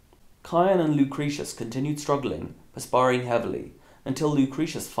Kyan. Kyan and Lucretius continued struggling, perspiring heavily, until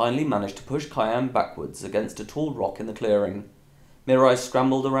Lucretius finally managed to push Kyan backwards against a tall rock in the clearing. Mirai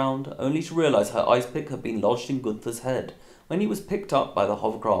scrambled around, only to realize her ice pick had been lodged in Gunther's head when he was picked up by the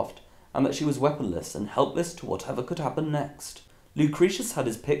hovercraft, and that she was weaponless and helpless to whatever could happen next. Lucretius had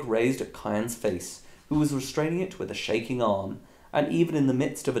his pick raised at Kyan's face, who was restraining it with a shaking arm, and even in the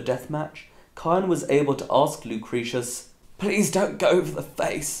midst of a death match, Kyan was able to ask Lucretius, "Please don't go for the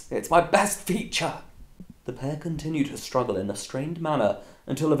face, it's my best feature." The pair continued to struggle in a strained manner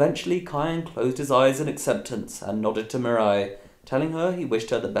until eventually Kyan closed his eyes in acceptance and nodded to Mirai, telling her he wished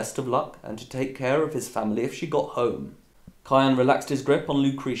her the best of luck and to take care of his family if she got home. Kyan relaxed his grip on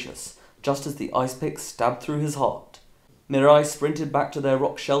Lucretius, just as the ice pick stabbed through his heart. Mirai sprinted back to their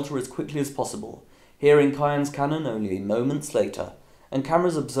rock shelter as quickly as possible, hearing Kyan's cannon only moments later, and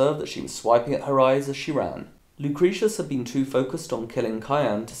cameras observed that she was swiping at her eyes as she ran. Lucretius had been too focused on killing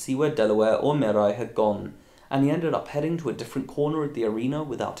Kyan to see where Delaware or Mirai had gone, and he ended up heading to a different corner of the arena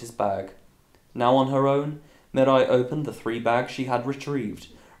without his bag. Now on her own, Mirai opened the 3 bags she had retrieved,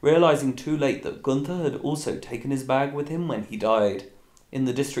 realizing too late that Gunther had also taken his bag with him when he died. In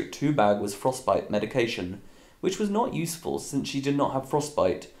the District 2 bag was frostbite medication, which was not useful since she did not have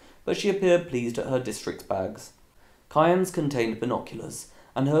frostbite, but she appeared pleased at her district bags. Kyan's contained binoculars,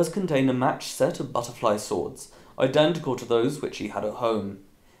 and hers contained a matched set of butterfly swords, identical to those which she had at home.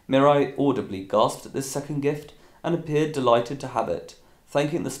 Mirai audibly gasped at this second gift, and appeared delighted to have it,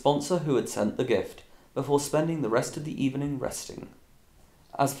 thanking the sponsor who had sent the gift, before spending the rest of the evening resting.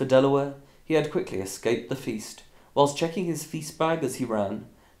 As for Delaware, he had quickly escaped the feast, whilst checking his feast bag as he ran,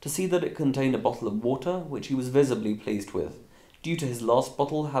 to see that it contained a bottle of water which he was visibly pleased with, due to his last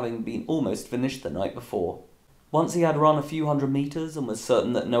bottle having been almost finished the night before. Once he had run a few hundred meters and was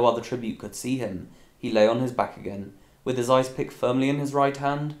certain that no other tribute could see him, he lay on his back again, with his ice pick firmly in his right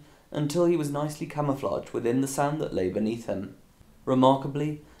hand, until he was nicely camouflaged within the sand that lay beneath him.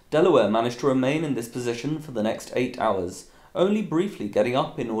 Remarkably, Delaware managed to remain in this position for the next 8 hours, only briefly getting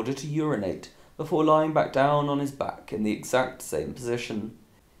up in order to urinate, before lying back down on his back in the exact same position.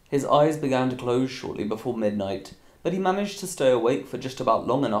 His eyes began to close shortly before midnight, but he managed to stay awake for just about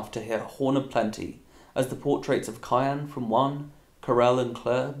long enough to hear Horn of Plenty, as the portraits of Kyan from 1, Carell and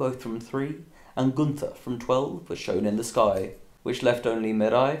Claire both from 3, and Gunther from 12 were shown in the sky, which left only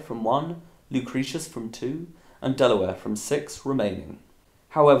Mirai from 1, Lucretius from 2, and Delaware from 6 remaining.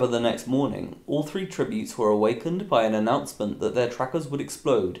 However, the next morning, all 3 tributes were awakened by an announcement that their trackers would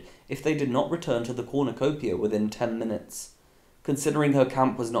explode if they did not return to the cornucopia within 10 minutes. Considering her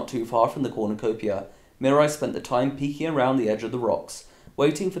camp was not too far from the cornucopia, Mirai spent the time peeking around the edge of the rocks,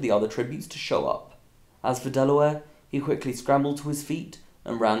 waiting for the other tributes to show up. As for Delaware, he quickly scrambled to his feet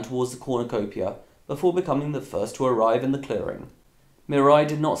and ran towards the cornucopia, before becoming the first to arrive in the clearing. Mirai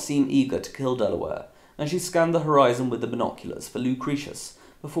did not seem eager to kill Delaware, and she scanned the horizon with the binoculars for Lucretius,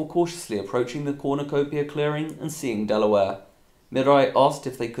 before cautiously approaching the cornucopia clearing and seeing Delaware. Mirai asked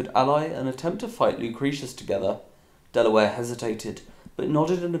if they could ally and attempt to fight Lucretius together. Delaware hesitated, but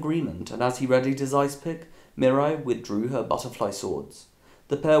nodded in agreement, and as he readied his ice pick, Mirai withdrew her butterfly swords.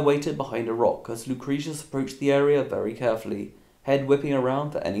 The pair waited behind a rock as Lucretius approached the area very carefully, head whipping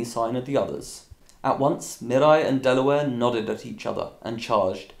around for any sign of the others. At once, Mirai and Delaware nodded at each other and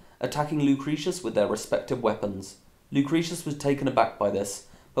charged, attacking Lucretius with their respective weapons. Lucretius was taken aback by this,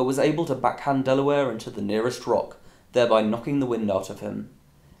 but was able to backhand Delaware into the nearest rock, thereby knocking the wind out of him.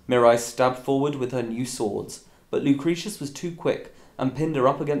 Mirai stabbed forward with her new swords, but Lucretius was too quick and pinned her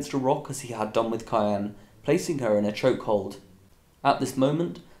up against a rock as he had done with Kyan, placing her in a chokehold. At this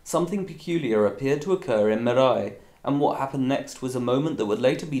moment, something peculiar appeared to occur in Mirai, and what happened next was a moment that would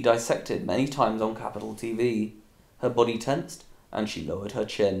later be dissected many times on Capital TV. Her body tensed, and she lowered her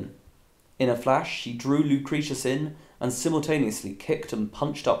chin. In a flash, she drew Lucretius in, and simultaneously kicked and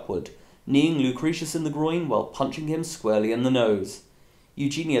punched upward, kneeing Lucretius in the groin while punching him squarely in the nose.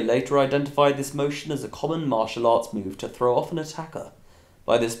 Eugenia later identified this motion as a common martial arts move to throw off an attacker.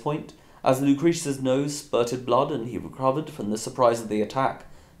 By this point, as Lucretius's nose spurted blood and he recovered from the surprise of the attack,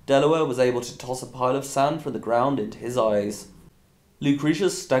 Delaware was able to toss a pile of sand from the ground into his eyes.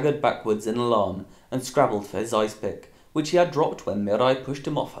 Lucretius staggered backwards in alarm and scrabbled for his ice pick, which he had dropped when Mirai pushed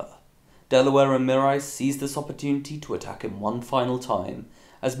him off her. Delaware and Mirai seized this opportunity to attack him one final time,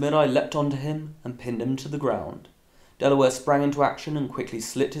 as Mirai leapt onto him and pinned him to the ground. Delaware sprang into action and quickly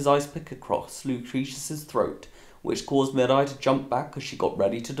slit his ice pick across Lucretius's throat, which caused Mirai to jump back as she got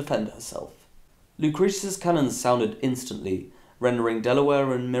ready to defend herself. Lucretius's cannons sounded instantly, rendering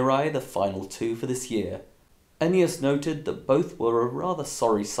Delaware and Mirai the final 2 for this year. Ennius noted that both were a rather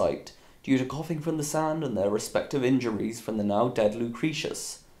sorry sight, due to coughing from the sand and their respective injuries from the now dead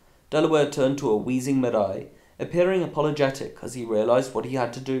Lucretius. Delaware turned to a wheezing Mirai, appearing apologetic as he realized what he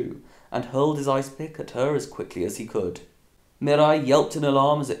had to do, and hurled his ice pick at her as quickly as he could. Mirai yelped in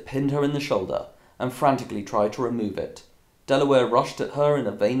alarm as it pinned her in the shoulder, and frantically tried to remove it. Delaware rushed at her in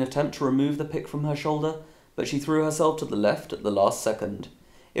a vain attempt to remove the pick from her shoulder, but she threw herself to the left at the last second.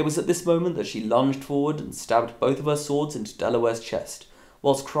 It was at this moment that she lunged forward and stabbed both of her swords into Delaware's chest,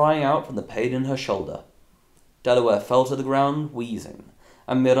 whilst crying out from the pain in her shoulder. Delaware fell to the ground, wheezing,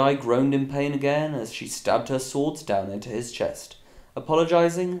 and Mirai groaned in pain again as she stabbed her swords down into his chest,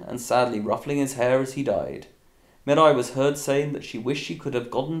 apologizing and sadly ruffling his hair as he died. Mirai was heard saying that she wished she could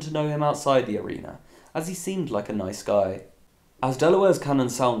have gotten to know him outside the arena, as he seemed like a nice guy. As Delaware's cannon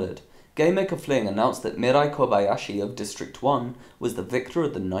sounded, Gamemaker Fling announced that Mirai Kobayashi of District 1 was the victor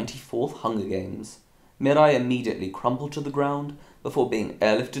of the 94th Hunger Games. Mirai immediately crumpled to the ground before being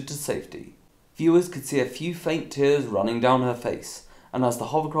airlifted to safety. Viewers could see a few faint tears running down her face, and as the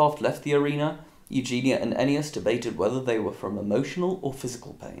hovercraft left the arena, Eugenia and Ennius debated whether they were from emotional or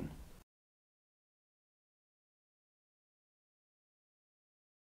physical pain.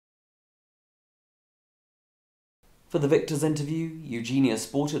 For the victor's interview, Eugenia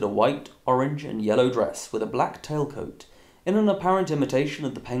sported a white, orange, and yellow dress with a black tailcoat, in an apparent imitation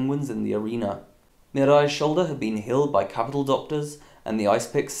of the penguins in the arena. Mirai's shoulder had been healed by capital doctors, and the ice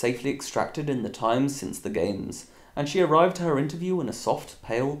pick safely extracted in the time since the games, and she arrived to her interview in a soft,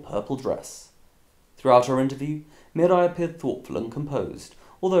 pale purple dress. Throughout her interview, Mirai appeared thoughtful and composed,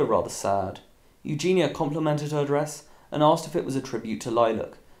 although rather sad. Eugenia complimented her dress, and asked if it was a tribute to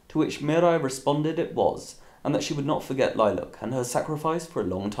Lilac, to which Mirai responded it was, and that she would not forget Lilac and her sacrifice for a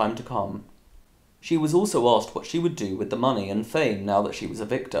long time to come. She was also asked what she would do with the money and fame now that she was a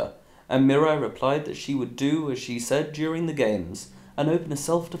victor, and Mirai replied that she would do as she said during the games, and open a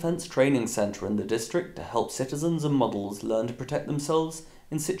self-defense training center in the district to help citizens and models learn to protect themselves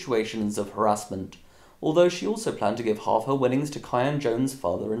in situations of harassment, although she also planned to give half her winnings to Kyan Jones'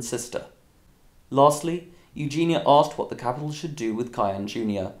 father and sister. Lastly, Eugenia asked what the capital should do with Kyan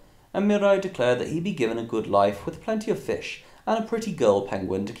Jr., and Mirai declared that he be given a good life with plenty of fish and a pretty girl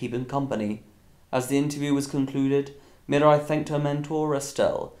penguin to keep him company. As the interview was concluded, Mirai thanked her mentor,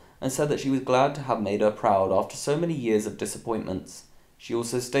 Estelle, and said that she was glad to have made her proud after so many years of disappointments. She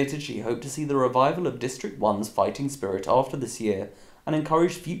also stated she hoped to see the revival of District 1's fighting spirit after this year, and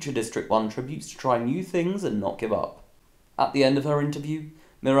encouraged future District 1 tributes to try new things and not give up. At the end of her interview,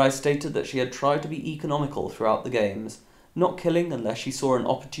 Mirai stated that she had tried to be economical throughout the games, not killing unless she saw an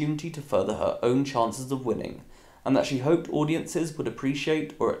opportunity to further her own chances of winning, and that she hoped audiences would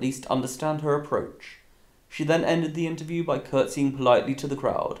appreciate or at least understand her approach. She then ended the interview by curtsying politely to the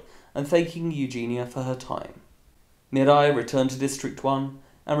crowd and thanking Eugenia for her time. Mirai returned to District 1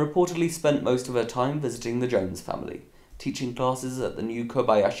 and reportedly spent most of her time visiting the Jones family, teaching classes at the new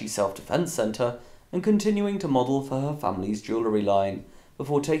Kobayashi Self-Defense Center and continuing to model for her family's jewelry line,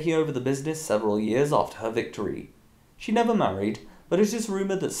 before taking over the business several years after her victory. She never married, but it is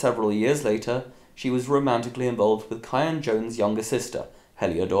rumored that several years later, she was romantically involved with Kyan Jones' younger sister,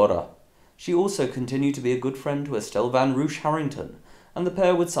 Heliodora. She also continued to be a good friend to Estelle Van Roosh Harrington, and the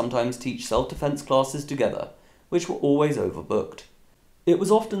pair would sometimes teach self-defense classes together, which were always overbooked. It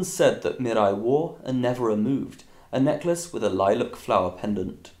was often said that Mirai wore, and never removed, a necklace with a lilac flower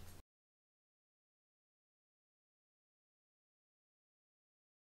pendant.